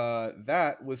so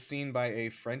that was seen by a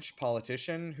French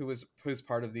politician who's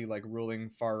part of the like ruling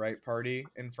far right party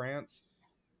in France.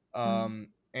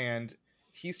 And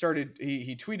he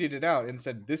tweeted it out and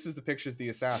said, "This is the pictures of the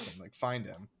assassin, like find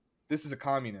him. This is a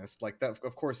communist, like that,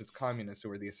 of course it's communists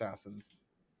who are the assassins."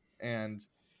 And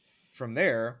from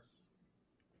there,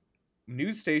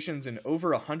 news stations in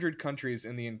over 100 countries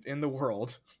in the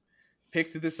world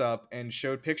picked this up and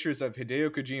showed pictures of Hideo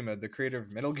Kojima, the creator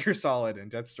of Metal Gear Solid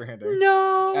and Death Stranding,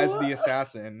 No. as the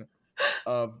assassin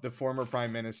of the former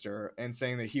prime minister, and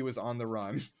saying that he was on the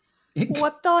run.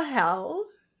 What the hell?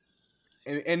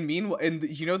 And meanwhile, and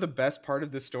you know the best part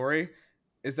of this story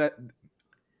is that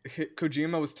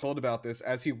Kojima was told about this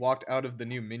as he walked out of the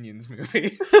new Minions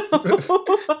movie.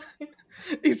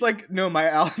 He's like, no, my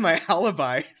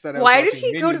alibi said I was Why did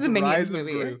watching he go to the Minions Rise of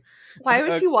movie? Gru. Why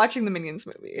was he watching the Minions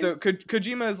movie? So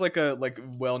Kojima is like a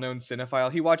well-known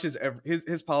cinephile. He watches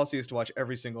his policy is to watch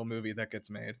every single movie that gets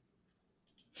made.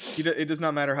 It does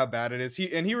not matter how bad it is.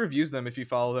 He reviews them if you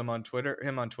follow him on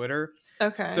Twitter.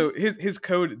 Okay. So his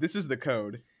code, this is the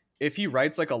code. If he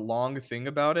writes like a long thing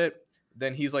about it,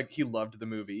 then he's like, he loved the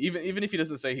movie. Even if he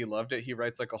doesn't say he loved it, he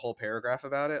writes like a whole paragraph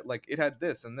about it. Like, it had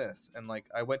this and this, and like,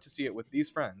 I went to see it with these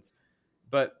friends.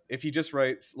 But if he just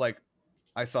writes like,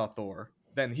 I saw Thor,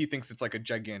 then he thinks it's like a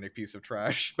gigantic piece of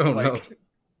trash. Oh, like,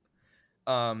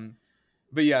 no.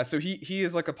 But yeah, so he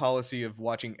is like a policy of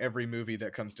watching every movie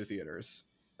that comes to theaters.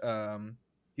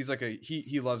 He's like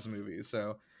he loves movies.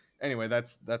 So anyway,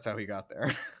 that's how he got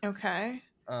there. Okay.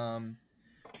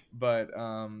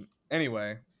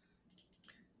 Anyway,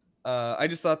 I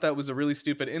just thought that was a really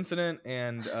stupid incident,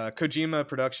 and Kojima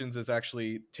Productions is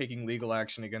actually taking legal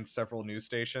action against several news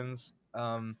stations.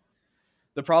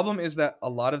 The problem is that a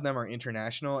lot of them are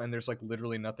international, and there's like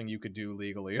literally nothing you could do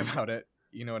legally about it.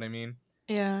 You know what I mean?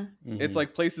 Yeah. Mm-hmm. It's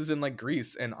like places in like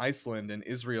Greece and Iceland and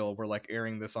Israel were like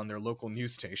airing this on their local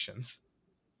news stations.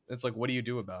 It's like, what do you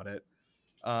do about it?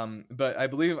 But I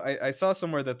believe I saw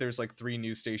somewhere that there's like 3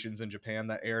 news stations in Japan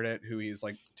that aired it who he's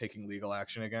like taking legal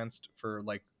action against for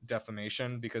like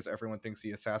defamation because everyone thinks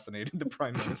he assassinated the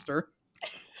prime minister.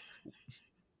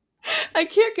 I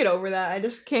can't get over that. I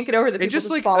just can't get over that people just,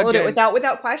 just like, followed again- it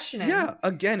without questioning. Yeah,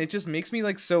 again, it just makes me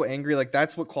like so angry. Like,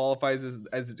 that's what qualifies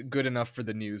as good enough for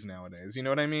the news nowadays. You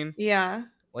know what I mean? Yeah.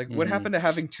 Like, what Mhm. happened to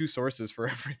having 2 sources for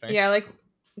everything? Yeah, like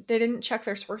they didn't check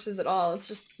their sources at all. It's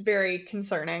just very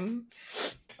concerning.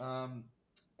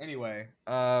 Anyway,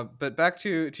 but back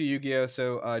to Yu-Gi-Oh.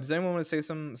 So, does anyone want to say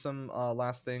some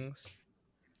last things?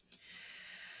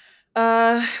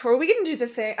 Were we gonna do the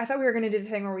thing? I thought we were gonna do the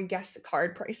thing where we guess the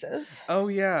card prices. Oh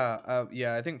yeah,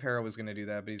 yeah. I think Para was gonna do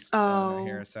that, but he's not Oh,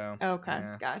 here. So Okay,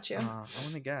 yeah. gotcha. I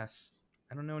want to guess.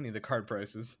 I don't know any of the card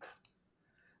prices.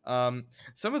 Some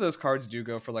of those cards do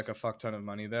go for like a fuck ton of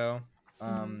money though.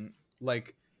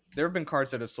 Like there have been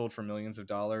cards that have sold for millions of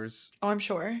dollars. Oh, I'm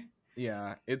sure.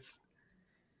 Yeah, it's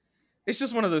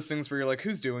just one of those things where you're like,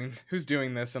 who's doing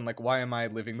this, and like, why am I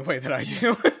living the way that I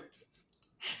do? I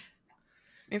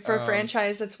mean, for a Um,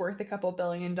 franchise that's worth a couple $1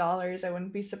 billion, I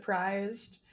wouldn't be surprised.